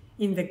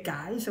in the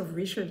guise of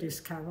visual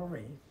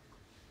discovery.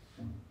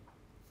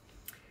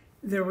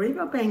 The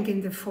riverbank in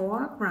the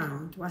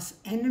foreground was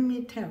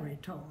enemy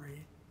territory,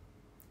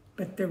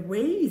 but the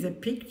way the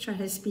picture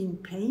has been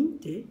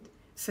painted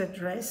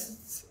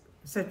suggests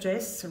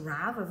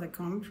rather the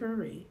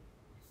contrary.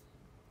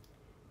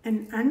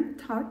 An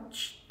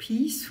untouched,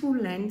 peaceful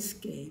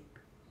landscape,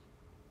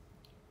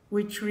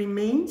 which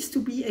remains to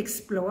be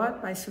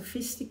explored by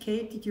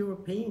sophisticated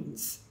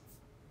Europeans.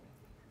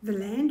 The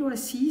land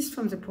was seized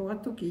from the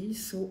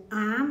Portuguese through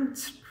armed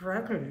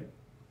struggle.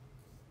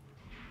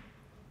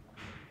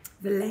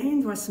 The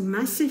land was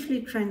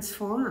massively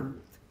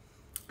transformed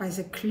by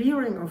the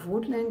clearing of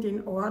woodland in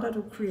order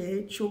to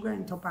create sugar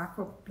and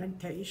tobacco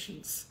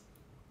plantations.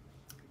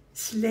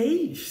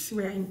 Slaves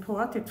were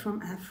imported from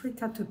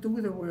Africa to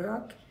do the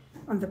work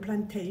on the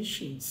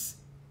plantations.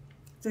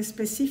 The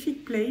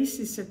specific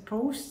places that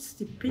Post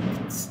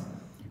depicts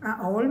are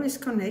always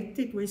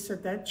connected with the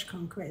Dutch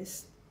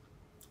conquest,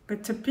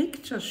 but the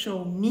pictures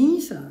show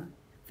neither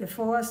the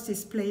forced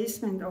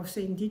displacement of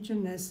the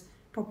indigenous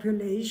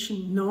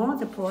population nor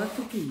the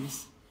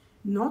Portuguese,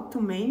 not to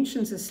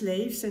mention the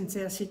slaves and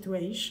their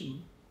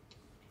situation.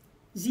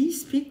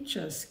 These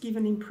pictures give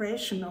an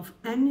impression of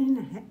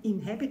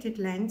uninhabited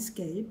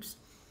landscapes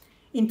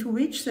into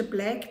which the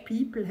black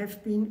people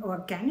have been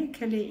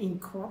organically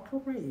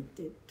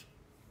incorporated.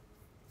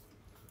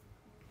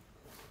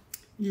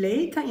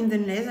 Later in the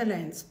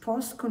Netherlands,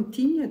 Post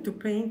continued to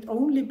paint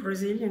only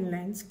Brazilian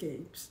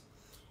landscapes,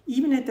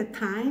 even at a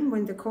time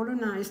when the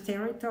colonized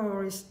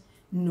territories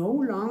no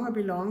longer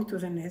belong to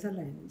the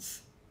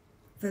Netherlands.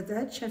 The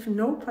Dutch have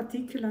no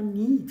particular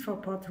need for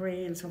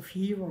portrayals of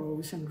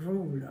heroes and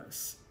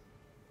rulers.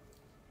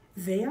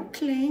 Their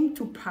claim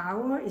to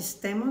power is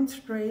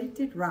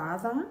demonstrated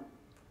rather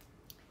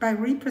by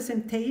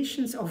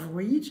representations of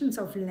regions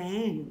of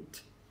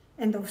land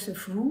and of the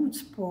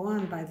fruits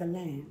borne by the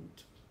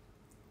land.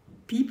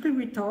 People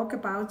will talk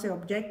about the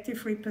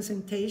objective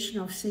representation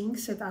of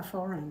things that are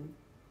foreign.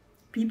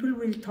 People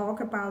will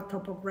talk about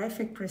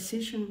topographic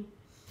precision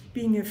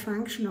being a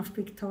function of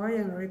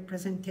pictorial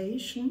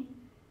representation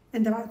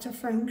and about a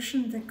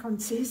function that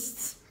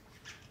consists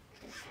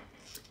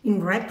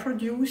in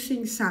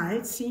reproducing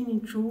sites seen in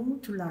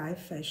true-to-life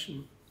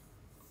fashion.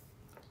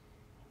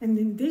 And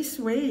in this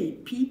way,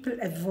 people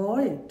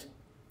avoid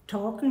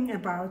talking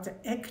about the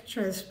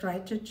actual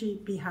strategy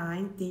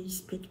behind these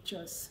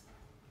pictures.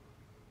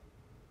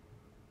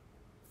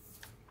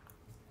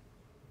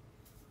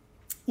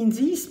 In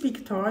these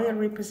pictorial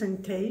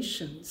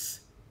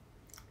representations,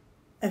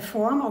 a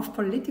form of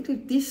political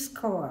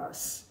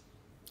discourse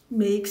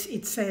makes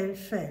itself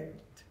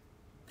felt,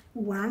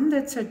 one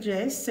that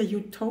suggests a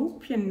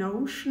utopian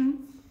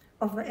notion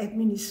of an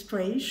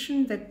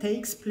administration that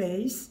takes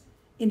place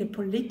in a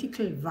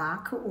political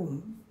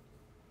vacuum.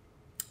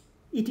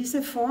 It is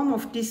a form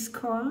of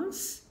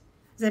discourse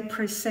that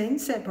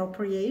presents the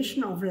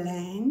appropriation of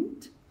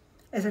land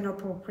as an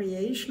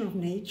appropriation of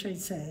nature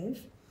itself,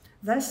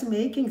 thus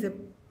making the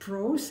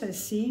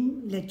process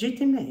seem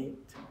legitimate.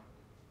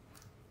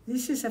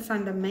 This is a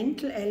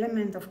fundamental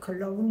element of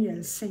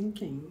colonial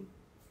thinking.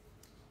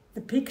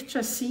 The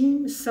pictures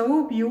seem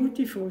so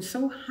beautiful,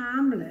 so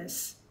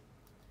harmless,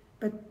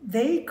 but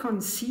they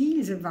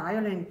conceal the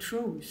violent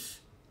truth.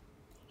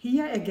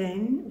 Here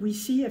again, we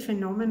see a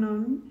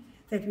phenomenon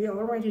that we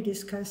already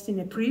discussed in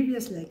a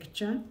previous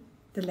lecture,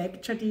 the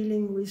lecture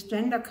dealing with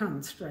gender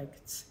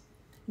constructs.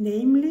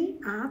 Namely,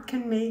 art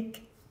can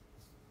make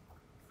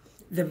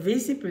the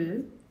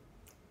visible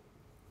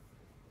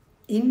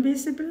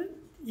invisible.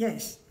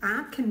 Yes,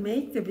 art can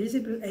make the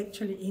visible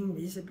actually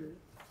invisible.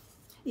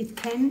 It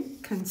can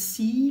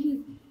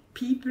conceal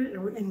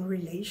people and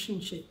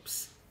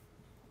relationships.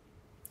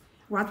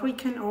 What we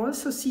can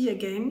also see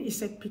again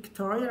is that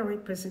pictorial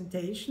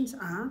representations,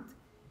 art,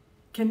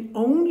 can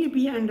only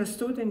be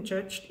understood and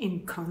judged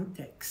in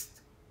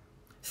context.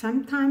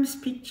 Sometimes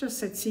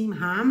pictures that seem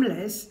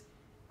harmless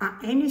are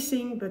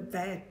anything but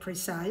that,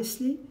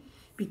 precisely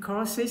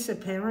because this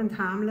apparent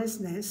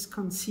harmlessness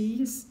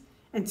conceals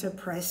and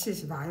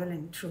suppresses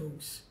violent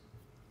truths.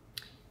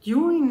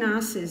 During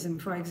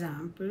Nazism, for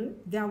example,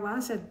 there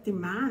was a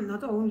demand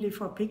not only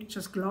for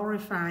pictures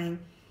glorifying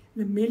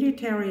the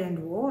military and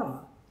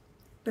war,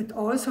 but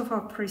also for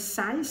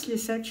precisely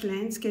such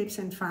landscapes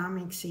and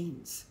farming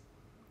scenes.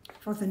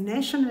 For the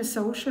National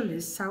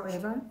Socialists,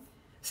 however,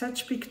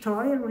 such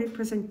pictorial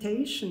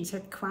representations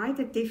had quite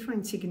a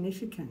different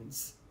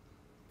significance.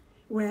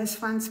 Whereas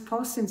Franz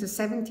Post in the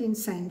 17th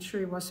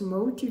century was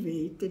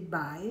motivated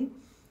by,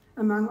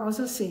 among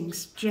other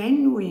things,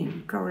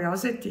 genuine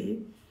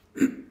curiosity,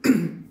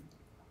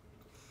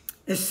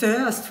 a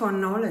thirst for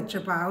knowledge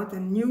about a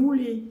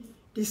newly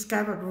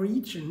discovered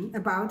region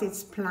about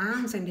its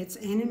plants and its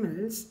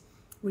animals,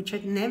 which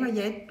had never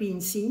yet been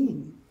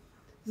seen.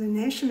 The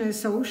National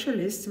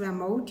Socialists were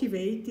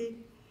motivated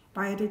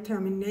by a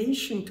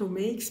determination to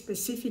make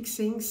specific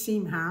things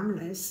seem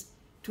harmless,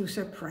 to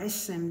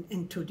suppress them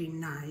and to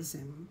deny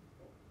them.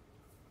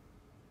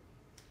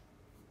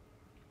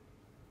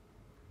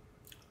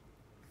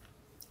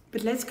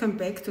 But let's come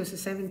back to the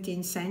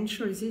 17th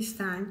century, this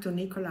time to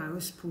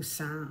Nicolaus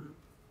Poussin.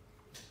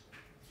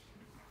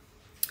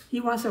 He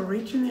was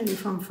originally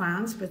from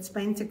France, but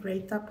spent the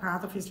greater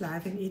part of his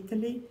life in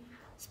Italy,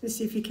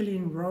 specifically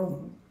in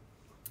Rome.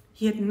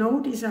 He had no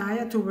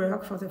desire to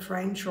work for the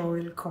French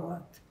royal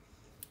court.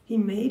 He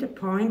made a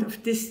point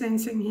of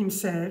distancing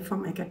himself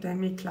from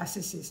academic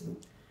classicism.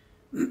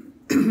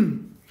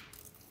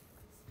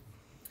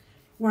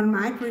 One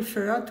might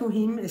refer to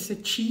him as a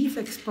chief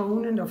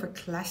exponent of a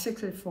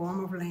classical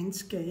form of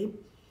landscape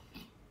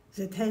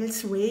that held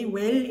sway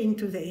well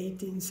into the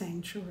 18th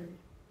century.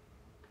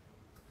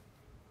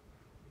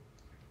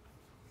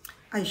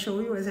 I show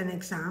you as an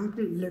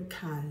example Le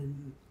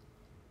Calme.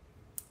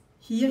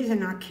 Here is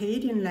an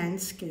Arcadian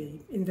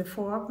landscape. In the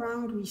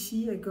foreground we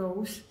see a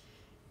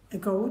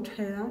goat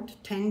herd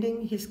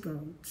tending his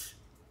goats.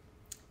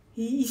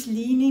 He is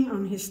leaning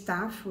on his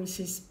staff with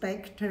his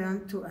back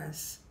turned to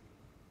us.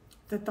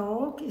 The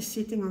dog is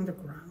sitting on the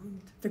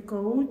ground. The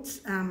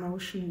goats are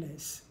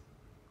motionless.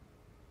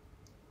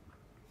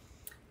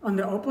 On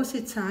the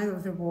opposite side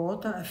of the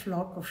water, a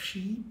flock of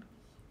sheep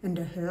and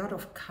a herd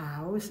of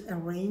cows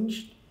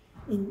arranged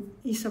in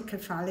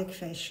isocephalic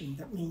fashion.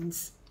 That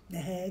means the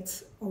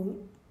heads all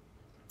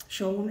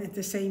shown at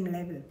the same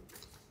level,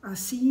 are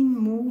seen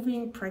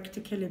moving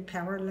practically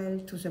parallel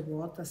to the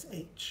water's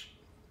edge.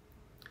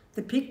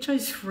 The picture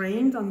is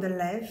framed on the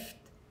left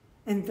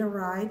and the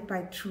right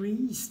by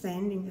trees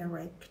standing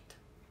erect.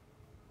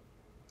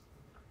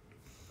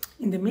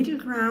 In the middle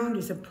ground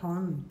is a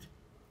pond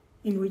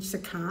in which the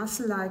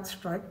castle-like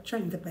structure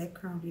in the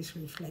background is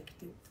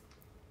reflected.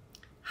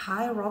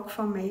 High rock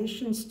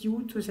formations,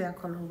 due to their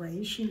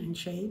coloration and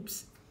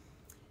shapes,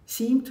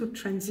 seem to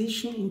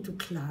transition into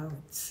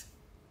clouds.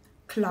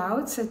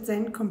 Clouds that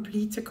then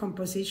complete the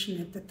composition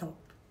at the top.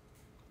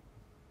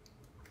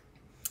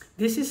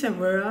 This is a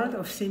world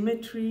of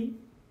symmetry,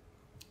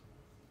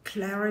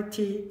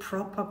 clarity,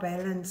 proper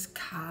balance,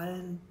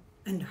 calm,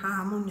 and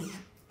harmony.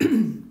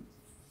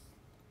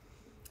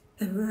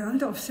 A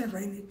world of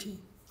serenity.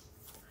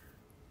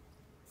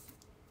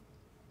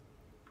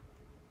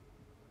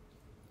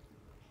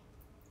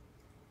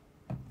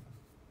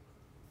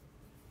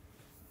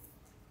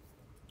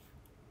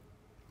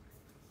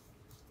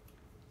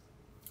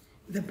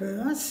 The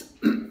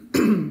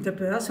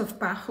birth of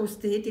Bacchus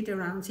dated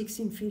around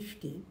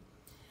 1650.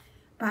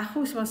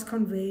 Bacchus was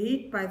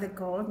conveyed by the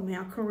god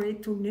Mercury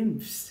to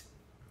nymphs,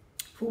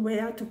 who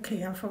were to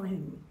care for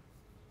him.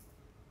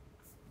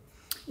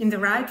 In the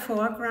right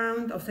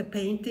foreground of the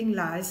painting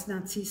lies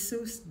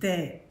Narcissus,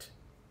 dead.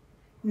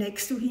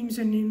 Next to him,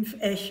 the nymph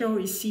Echo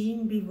is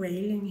seen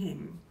bewailing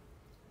him.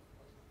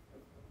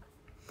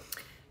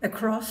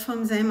 Across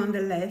from them on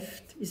the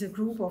left is a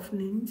group of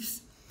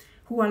nymphs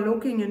who are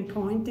looking and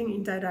pointing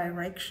in the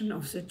direction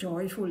of the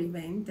joyful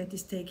event that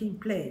is taking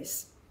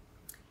place.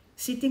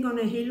 Sitting on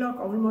a hillock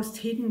almost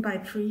hidden by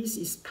trees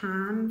is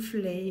Pan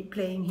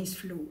playing his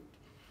flute.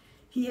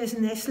 He has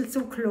nestled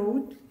so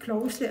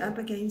closely up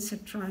against the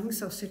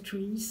trunks of the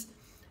trees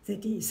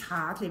that he is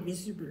hardly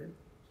visible.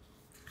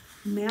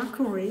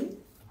 Mercury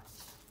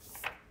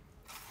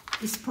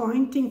is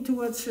pointing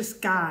towards the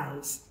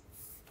skies,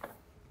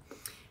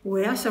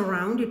 where,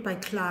 surrounded by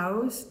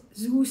clouds,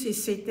 Zeus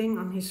is sitting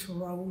on his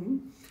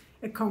throne,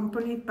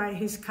 accompanied by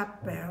his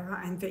cupbearer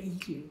and the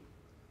eagle.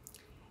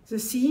 The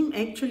theme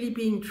actually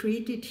being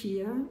treated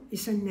here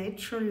is a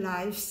natural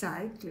life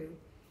cycle,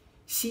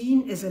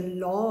 seen as a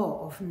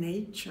law of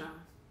nature,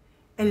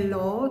 a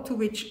law to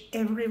which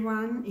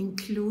everyone,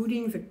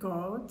 including the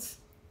gods,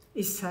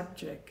 is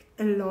subject,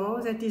 a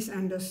law that is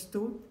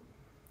understood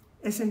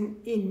as an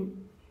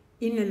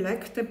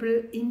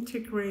ineluctable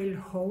integral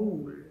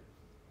whole.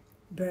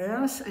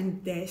 Birth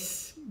and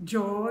death,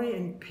 joy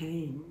and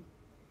pain.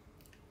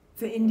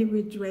 The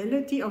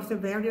individuality of the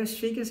various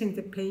figures in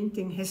the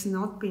painting has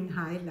not been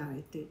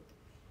highlighted.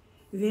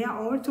 They are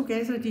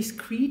altogether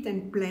discrete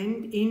and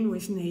blend in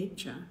with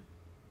nature,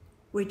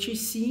 which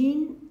is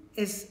seen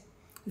as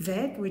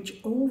that which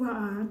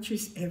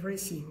overarches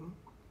everything.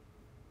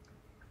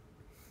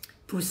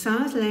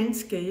 Poussin's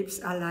landscapes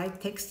are like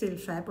textile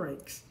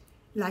fabrics,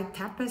 like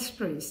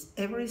tapestries.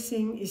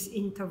 Everything is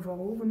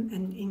interwoven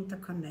and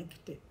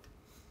interconnected.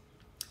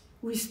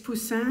 With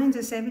Poussin in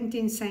the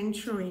 17th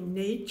century,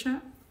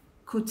 nature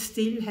could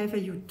still have a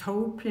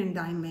utopian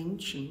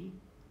dimension,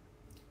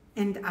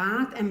 and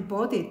art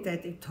embodied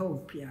that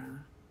utopia.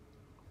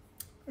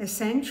 A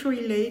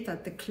century later,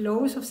 at the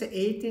close of the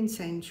 18th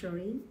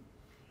century,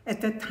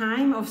 at the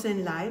time of the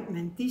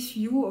Enlightenment, this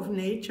view of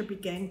nature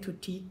began to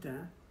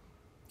teeter.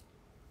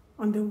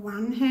 On the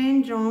one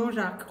hand,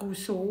 Jean-Jacques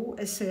Rousseau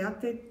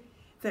asserted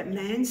that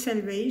man's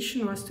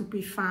salvation was to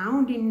be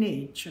found in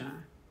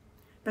nature,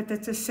 but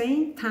at the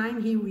same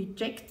time he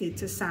rejected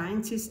the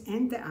sciences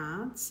and the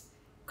arts,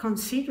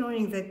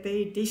 considering that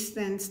they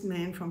distanced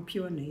man from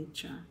pure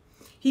nature.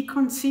 He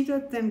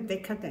considered them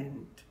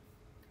decadent.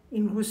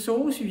 In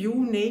Rousseau's view,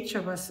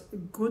 nature was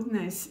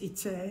goodness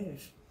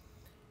itself,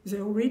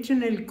 the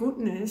original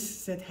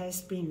goodness that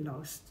has been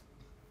lost.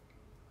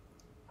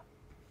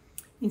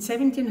 In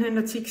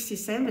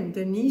 1767,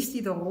 Denis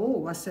Diderot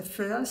was the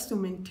first to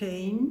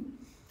maintain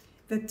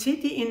that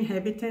city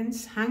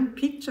inhabitants hung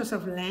pictures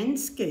of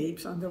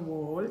landscapes on the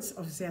walls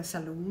of their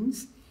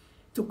saloons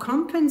to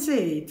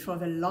compensate for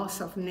the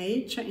loss of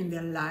nature in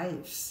their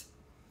lives.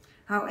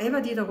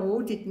 However,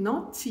 Diderot did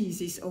not see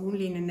this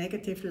only in a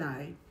negative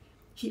light.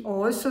 He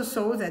also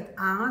saw that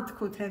art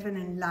could have an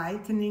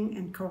enlightening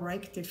and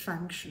corrective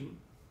function.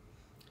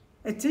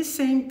 At this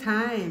same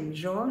time,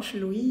 Georges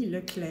Louis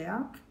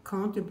Leclerc,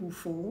 Comte de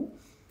Buffon,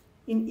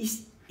 in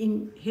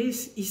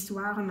his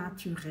Histoire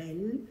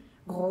naturelle,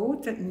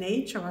 wrote that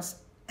nature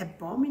was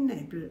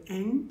abominable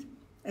and,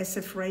 as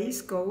the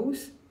phrase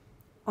goes,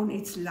 on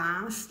its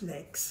last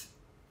legs.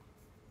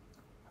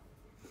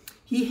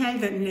 He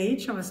held that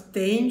nature was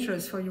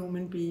dangerous for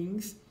human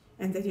beings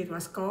and that it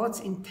was God's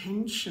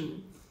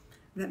intention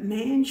that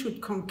man should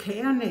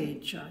conquer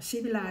nature,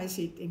 civilize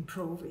it,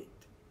 improve it.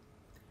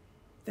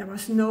 There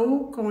was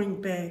no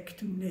going back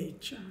to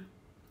nature.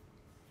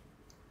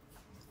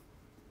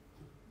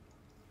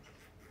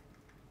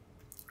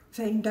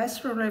 The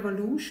Industrial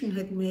Revolution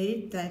had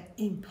made that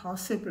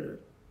impossible.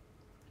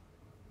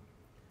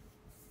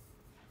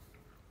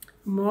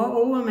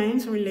 Moreover,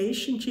 man's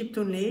relationship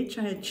to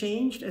nature had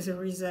changed as a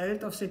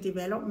result of the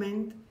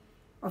development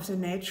of the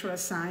natural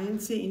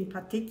sciences, in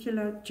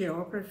particular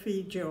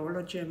geography,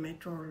 geology, and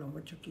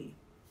meteorology.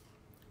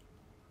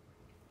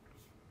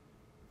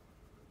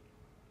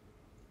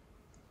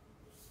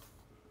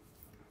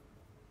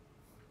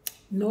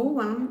 No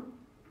one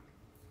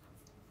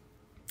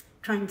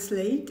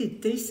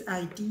translated this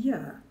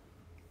idea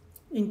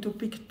into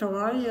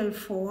pictorial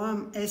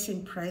form as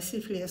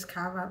impressively as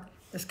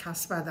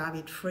Caspar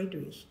David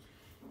Friedrich.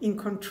 In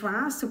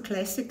contrast to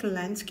classical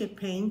landscape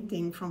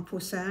painting from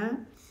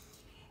Poussin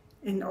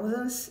and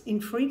others, in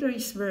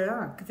Friedrich's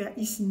work there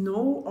is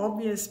no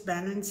obvious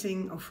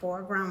balancing of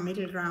foreground,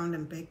 middle ground,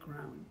 and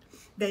background.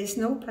 There is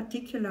no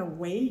particular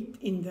weight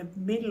in the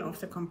middle of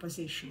the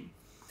composition.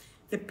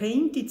 The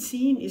painted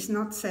scene is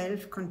not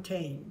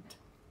self-contained.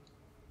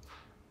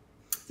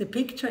 The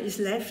picture is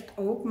left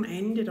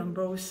open-ended on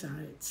both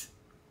sides.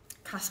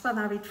 Caspar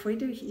David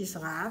Friedrich is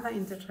rather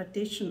in the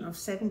tradition of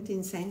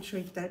 17th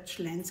century Dutch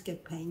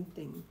landscape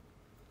painting.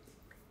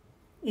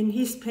 In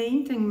his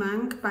painting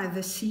Monk by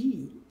the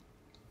Sea,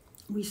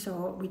 we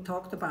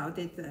talked about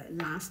it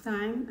last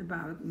time,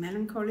 about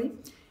melancholy.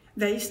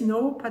 There is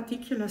no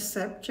particular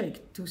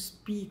subject to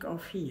speak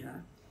of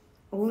here.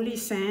 Only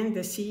sand,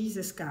 the sea,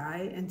 the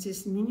sky, and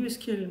this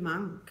minuscule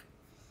monk.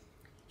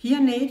 Here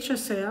nature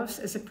serves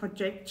as a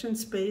projection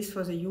space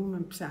for the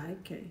human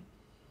psyche.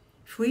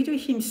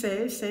 Friedrich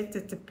himself said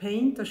that the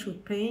painter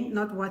should paint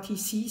not what he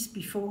sees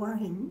before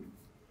him,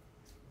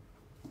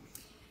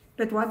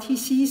 but what he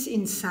sees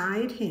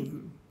inside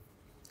him.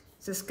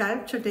 The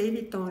sculptor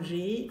David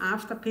Danger,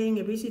 after paying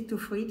a visit to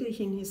Friedrich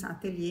in his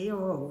atelier,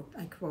 wrote,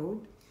 I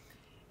quote,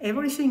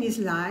 "Everything is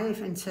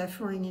life and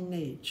suffering in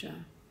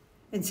nature.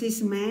 And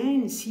this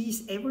man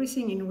sees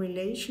everything in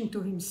relation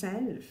to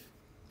himself.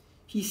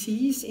 He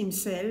sees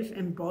himself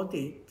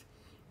embodied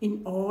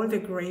in all the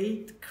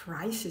great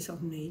crises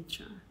of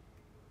nature."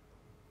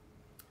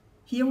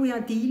 Here we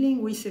are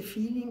dealing with a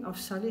feeling of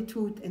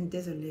solitude and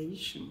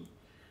desolation.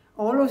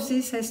 All of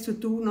this has to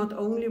do not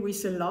only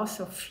with the loss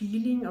of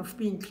feeling of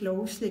being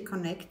closely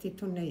connected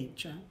to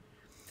nature.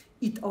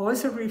 It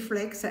also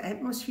reflects the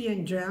atmosphere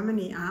in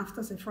Germany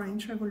after the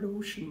French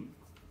Revolution.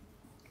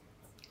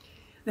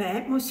 The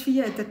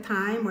atmosphere at the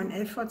time when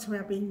efforts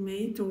were being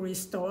made to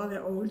restore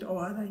the old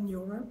order in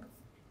Europe,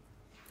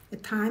 a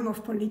time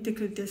of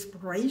political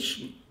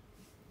desperation.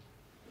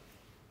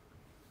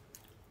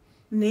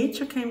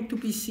 Nature came to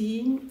be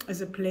seen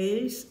as a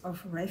place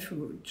of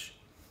refuge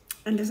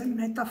and as a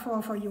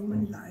metaphor for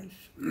human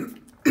life.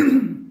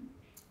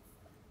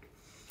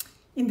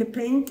 In the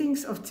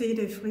paintings of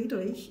C.D.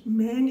 Friedrich,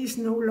 man is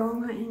no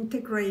longer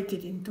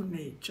integrated into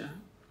nature.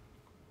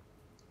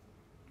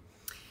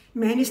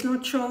 Man is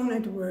not shown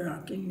at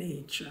work in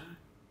nature,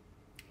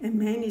 and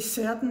man is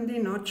certainly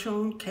not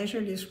shown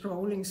casually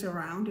strolling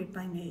surrounded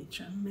by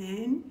nature.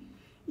 Man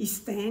is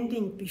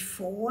standing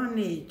before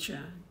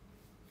nature,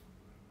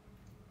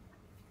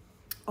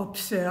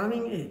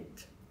 observing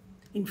it.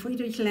 In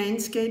Friedrich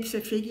landscapes,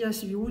 the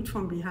figures viewed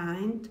from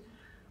behind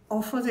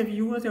offer the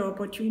viewer the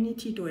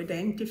opportunity to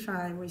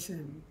identify with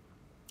them.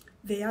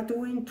 They are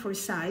doing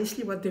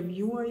precisely what the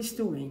viewer is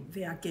doing.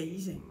 They are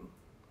gazing.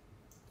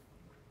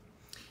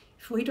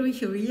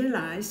 Friedrich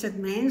realized that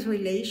man's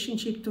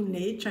relationship to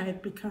nature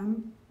had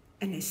become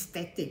an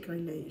aesthetic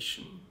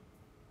relation.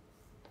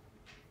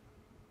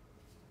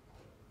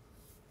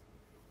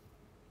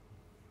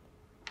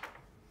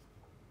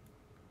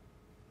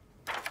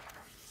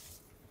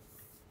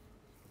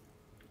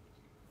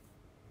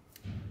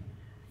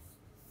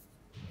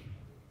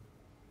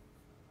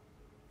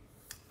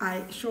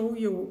 I show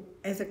you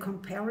as a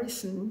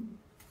comparison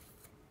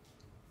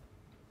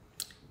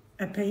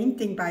a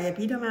painting by a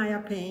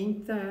Biedermeier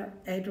painter,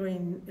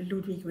 Adrian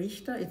Ludwig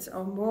Richter. It's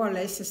more or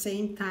less the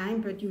same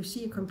time, but you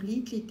see a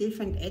completely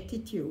different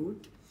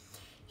attitude.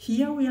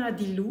 Here we are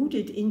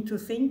deluded into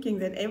thinking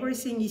that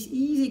everything is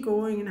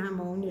easygoing and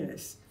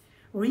harmonious.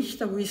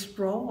 Richter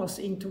withdraws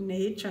into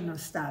nature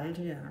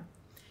nostalgia.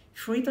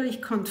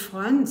 Friedrich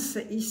confronts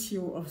the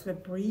issue of the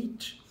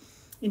breach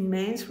in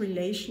man's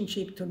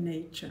relationship to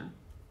nature.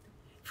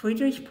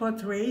 Friedrich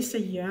portrays the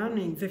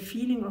yearning, the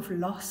feeling of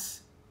loss.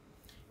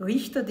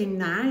 Richter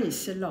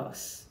denies the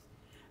loss.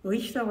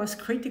 Richter was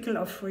critical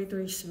of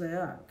Friedrich's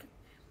work.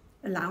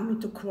 Allow me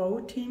to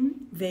quote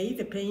him: "They,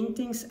 the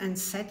paintings,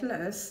 unsettle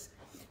us,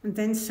 and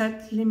then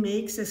suddenly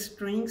makes the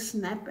string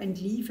snap and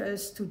leave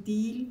us to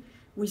deal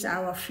with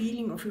our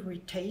feeling of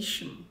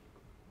irritation."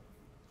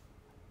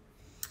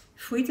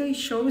 Friedrich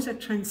shows a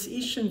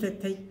transition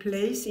that takes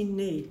place in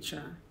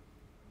nature.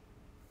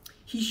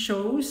 He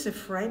shows the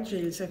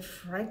fragile, the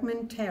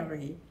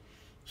fragmentary.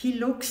 He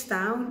looks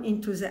down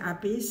into the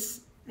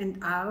abyss and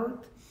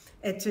out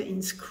at the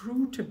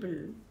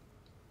inscrutable.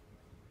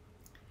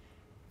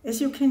 As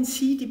you can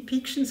see,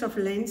 depictions of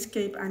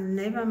landscape are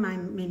never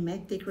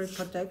mimetic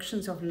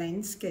reproductions of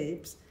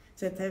landscapes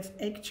that have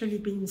actually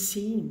been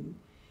seen.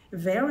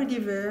 Very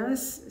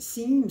diverse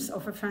themes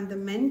of a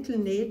fundamental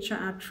nature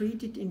are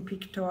treated in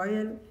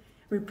pictorial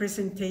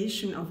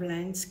representation of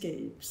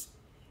landscapes.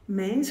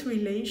 Man's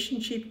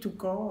relationship to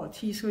God,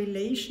 his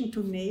relation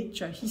to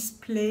nature, his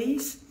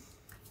place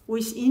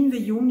within the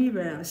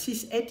universe,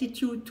 his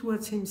attitude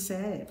towards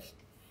himself.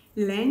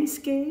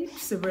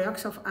 Landscapes, the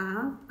works of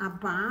art, are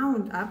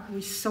bound up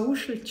with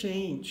social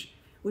change,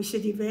 with the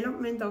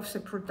development of the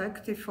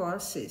productive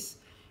forces,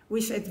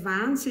 with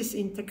advances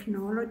in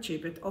technology,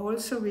 but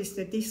also with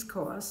the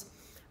discourse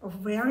of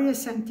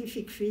various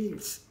scientific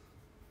fields,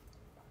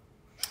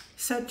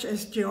 such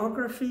as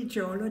geography,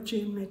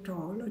 geology, and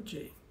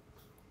meteorology.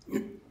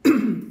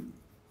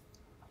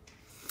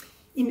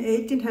 In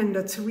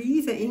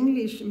 1803, the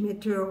English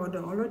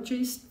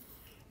meteorologist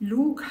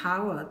Luke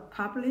Howard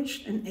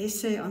published an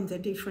essay on the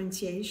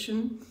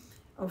differentiation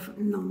of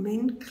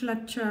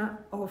nomenclature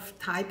of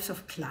types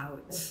of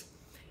clouds,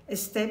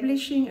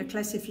 establishing a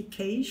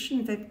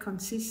classification that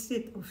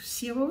consisted of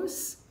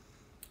cirrus,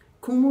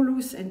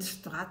 cumulus, and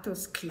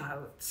stratus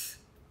clouds.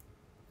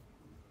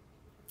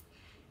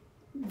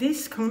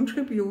 This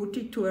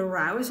contributed to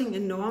arousing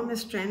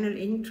enormous general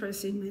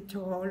interest in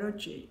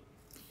meteorology.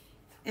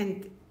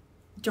 And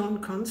John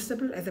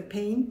Constable, as a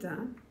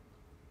painter,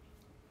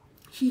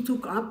 he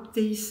took up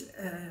these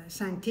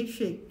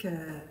scientific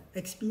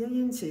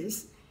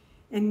experiences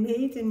and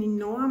made he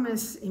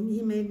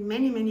made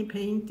many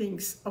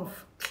paintings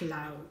of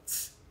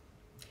clouds.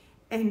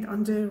 And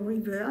on the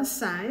reverse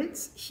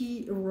sides,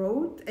 he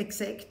wrote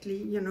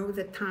exactly,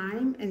 the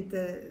time and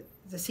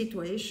the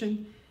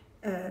situation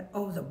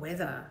of the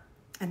weather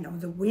and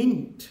of the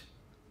wind.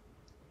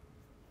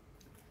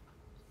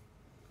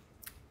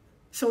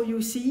 So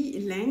you see,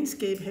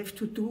 landscape have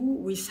to do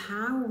with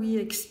how we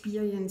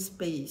experience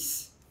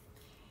space.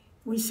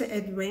 With the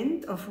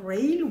advent of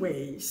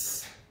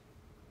railways,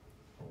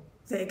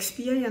 the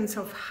experience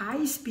of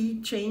high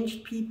speed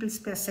changed people's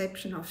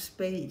perception of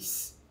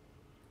space,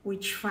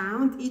 which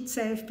found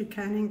itself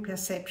becoming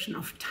perception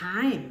of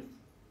time,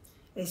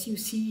 as you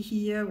see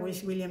here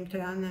with William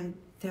Turner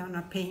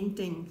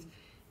paintings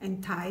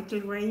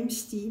entitled Rain,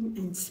 Steam,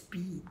 and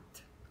Speed.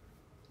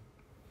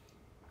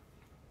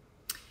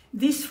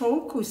 This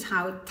focus,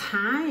 how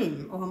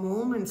time or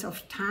moments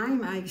of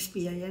time are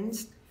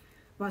experienced,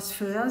 was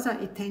further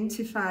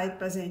intensified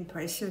by the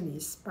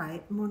Impressionists,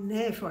 by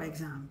Monet, for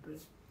example.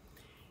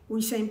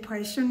 With the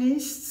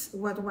Impressionists,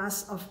 what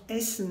was of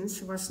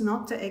essence was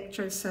not the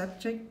actual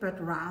subject, but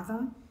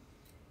rather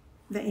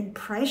the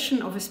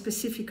impression of a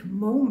specific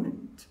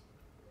moment.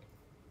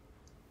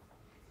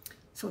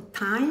 So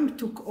time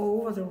took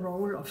over the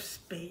role of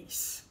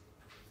space.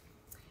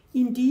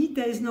 Indeed,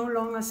 there is no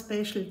longer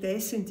spatial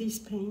depth in these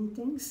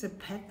paintings. The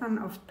pattern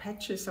of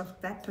patches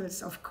of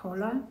dapples of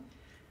color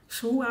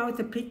throughout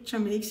the picture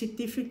makes it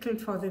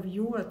difficult for the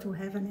viewer to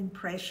have an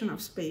impression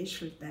of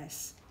spatial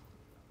depth.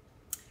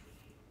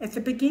 At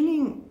the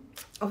beginning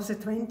of the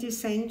 20th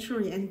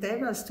century,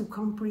 endeavors to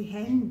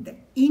comprehend the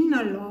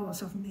inner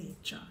laws of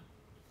nature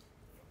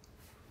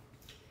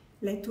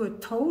led to a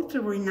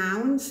total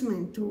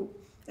renouncement to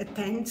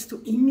attempts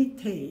to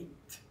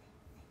imitate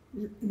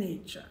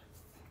nature.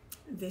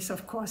 This,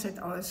 of course, had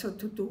also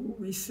to do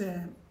with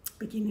the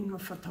beginning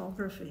of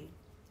photography.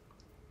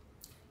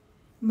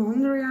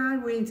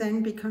 Mondrian will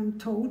then become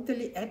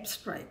totally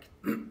abstract.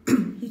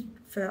 He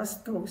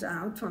first goes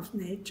out of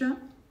nature,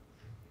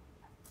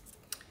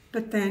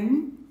 but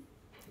then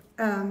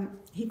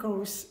he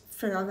goes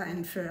further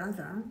and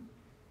further.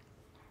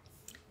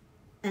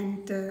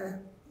 And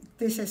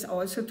this has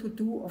also to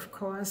do, of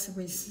course,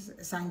 with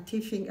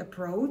scientific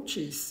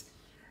approaches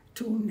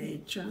to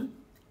nature.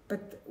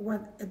 But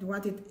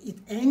what it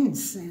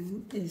ends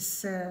in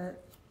is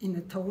in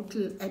a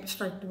total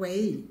abstract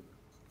way.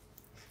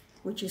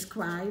 which is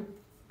quite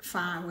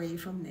far away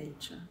from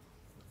nature.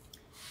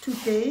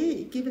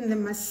 Today, given the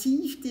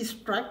massive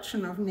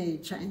destruction of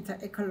nature and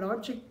the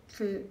ecological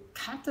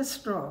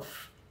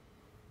catastrophe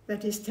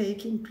that is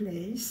taking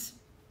place,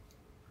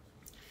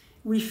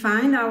 we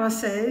find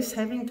ourselves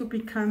having to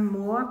become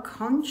more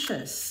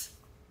conscious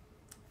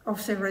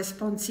of the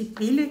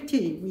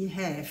responsibility we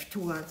have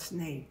towards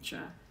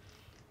nature.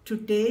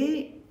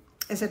 Today,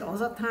 as at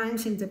other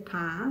times in the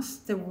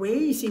past, the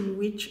ways in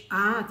which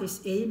art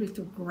is able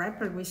to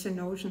grapple with the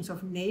notions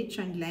of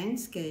nature and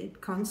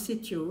landscape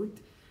constitute,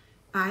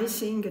 I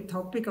think, a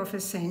topic of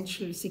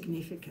essential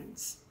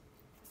significance.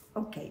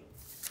 Okay.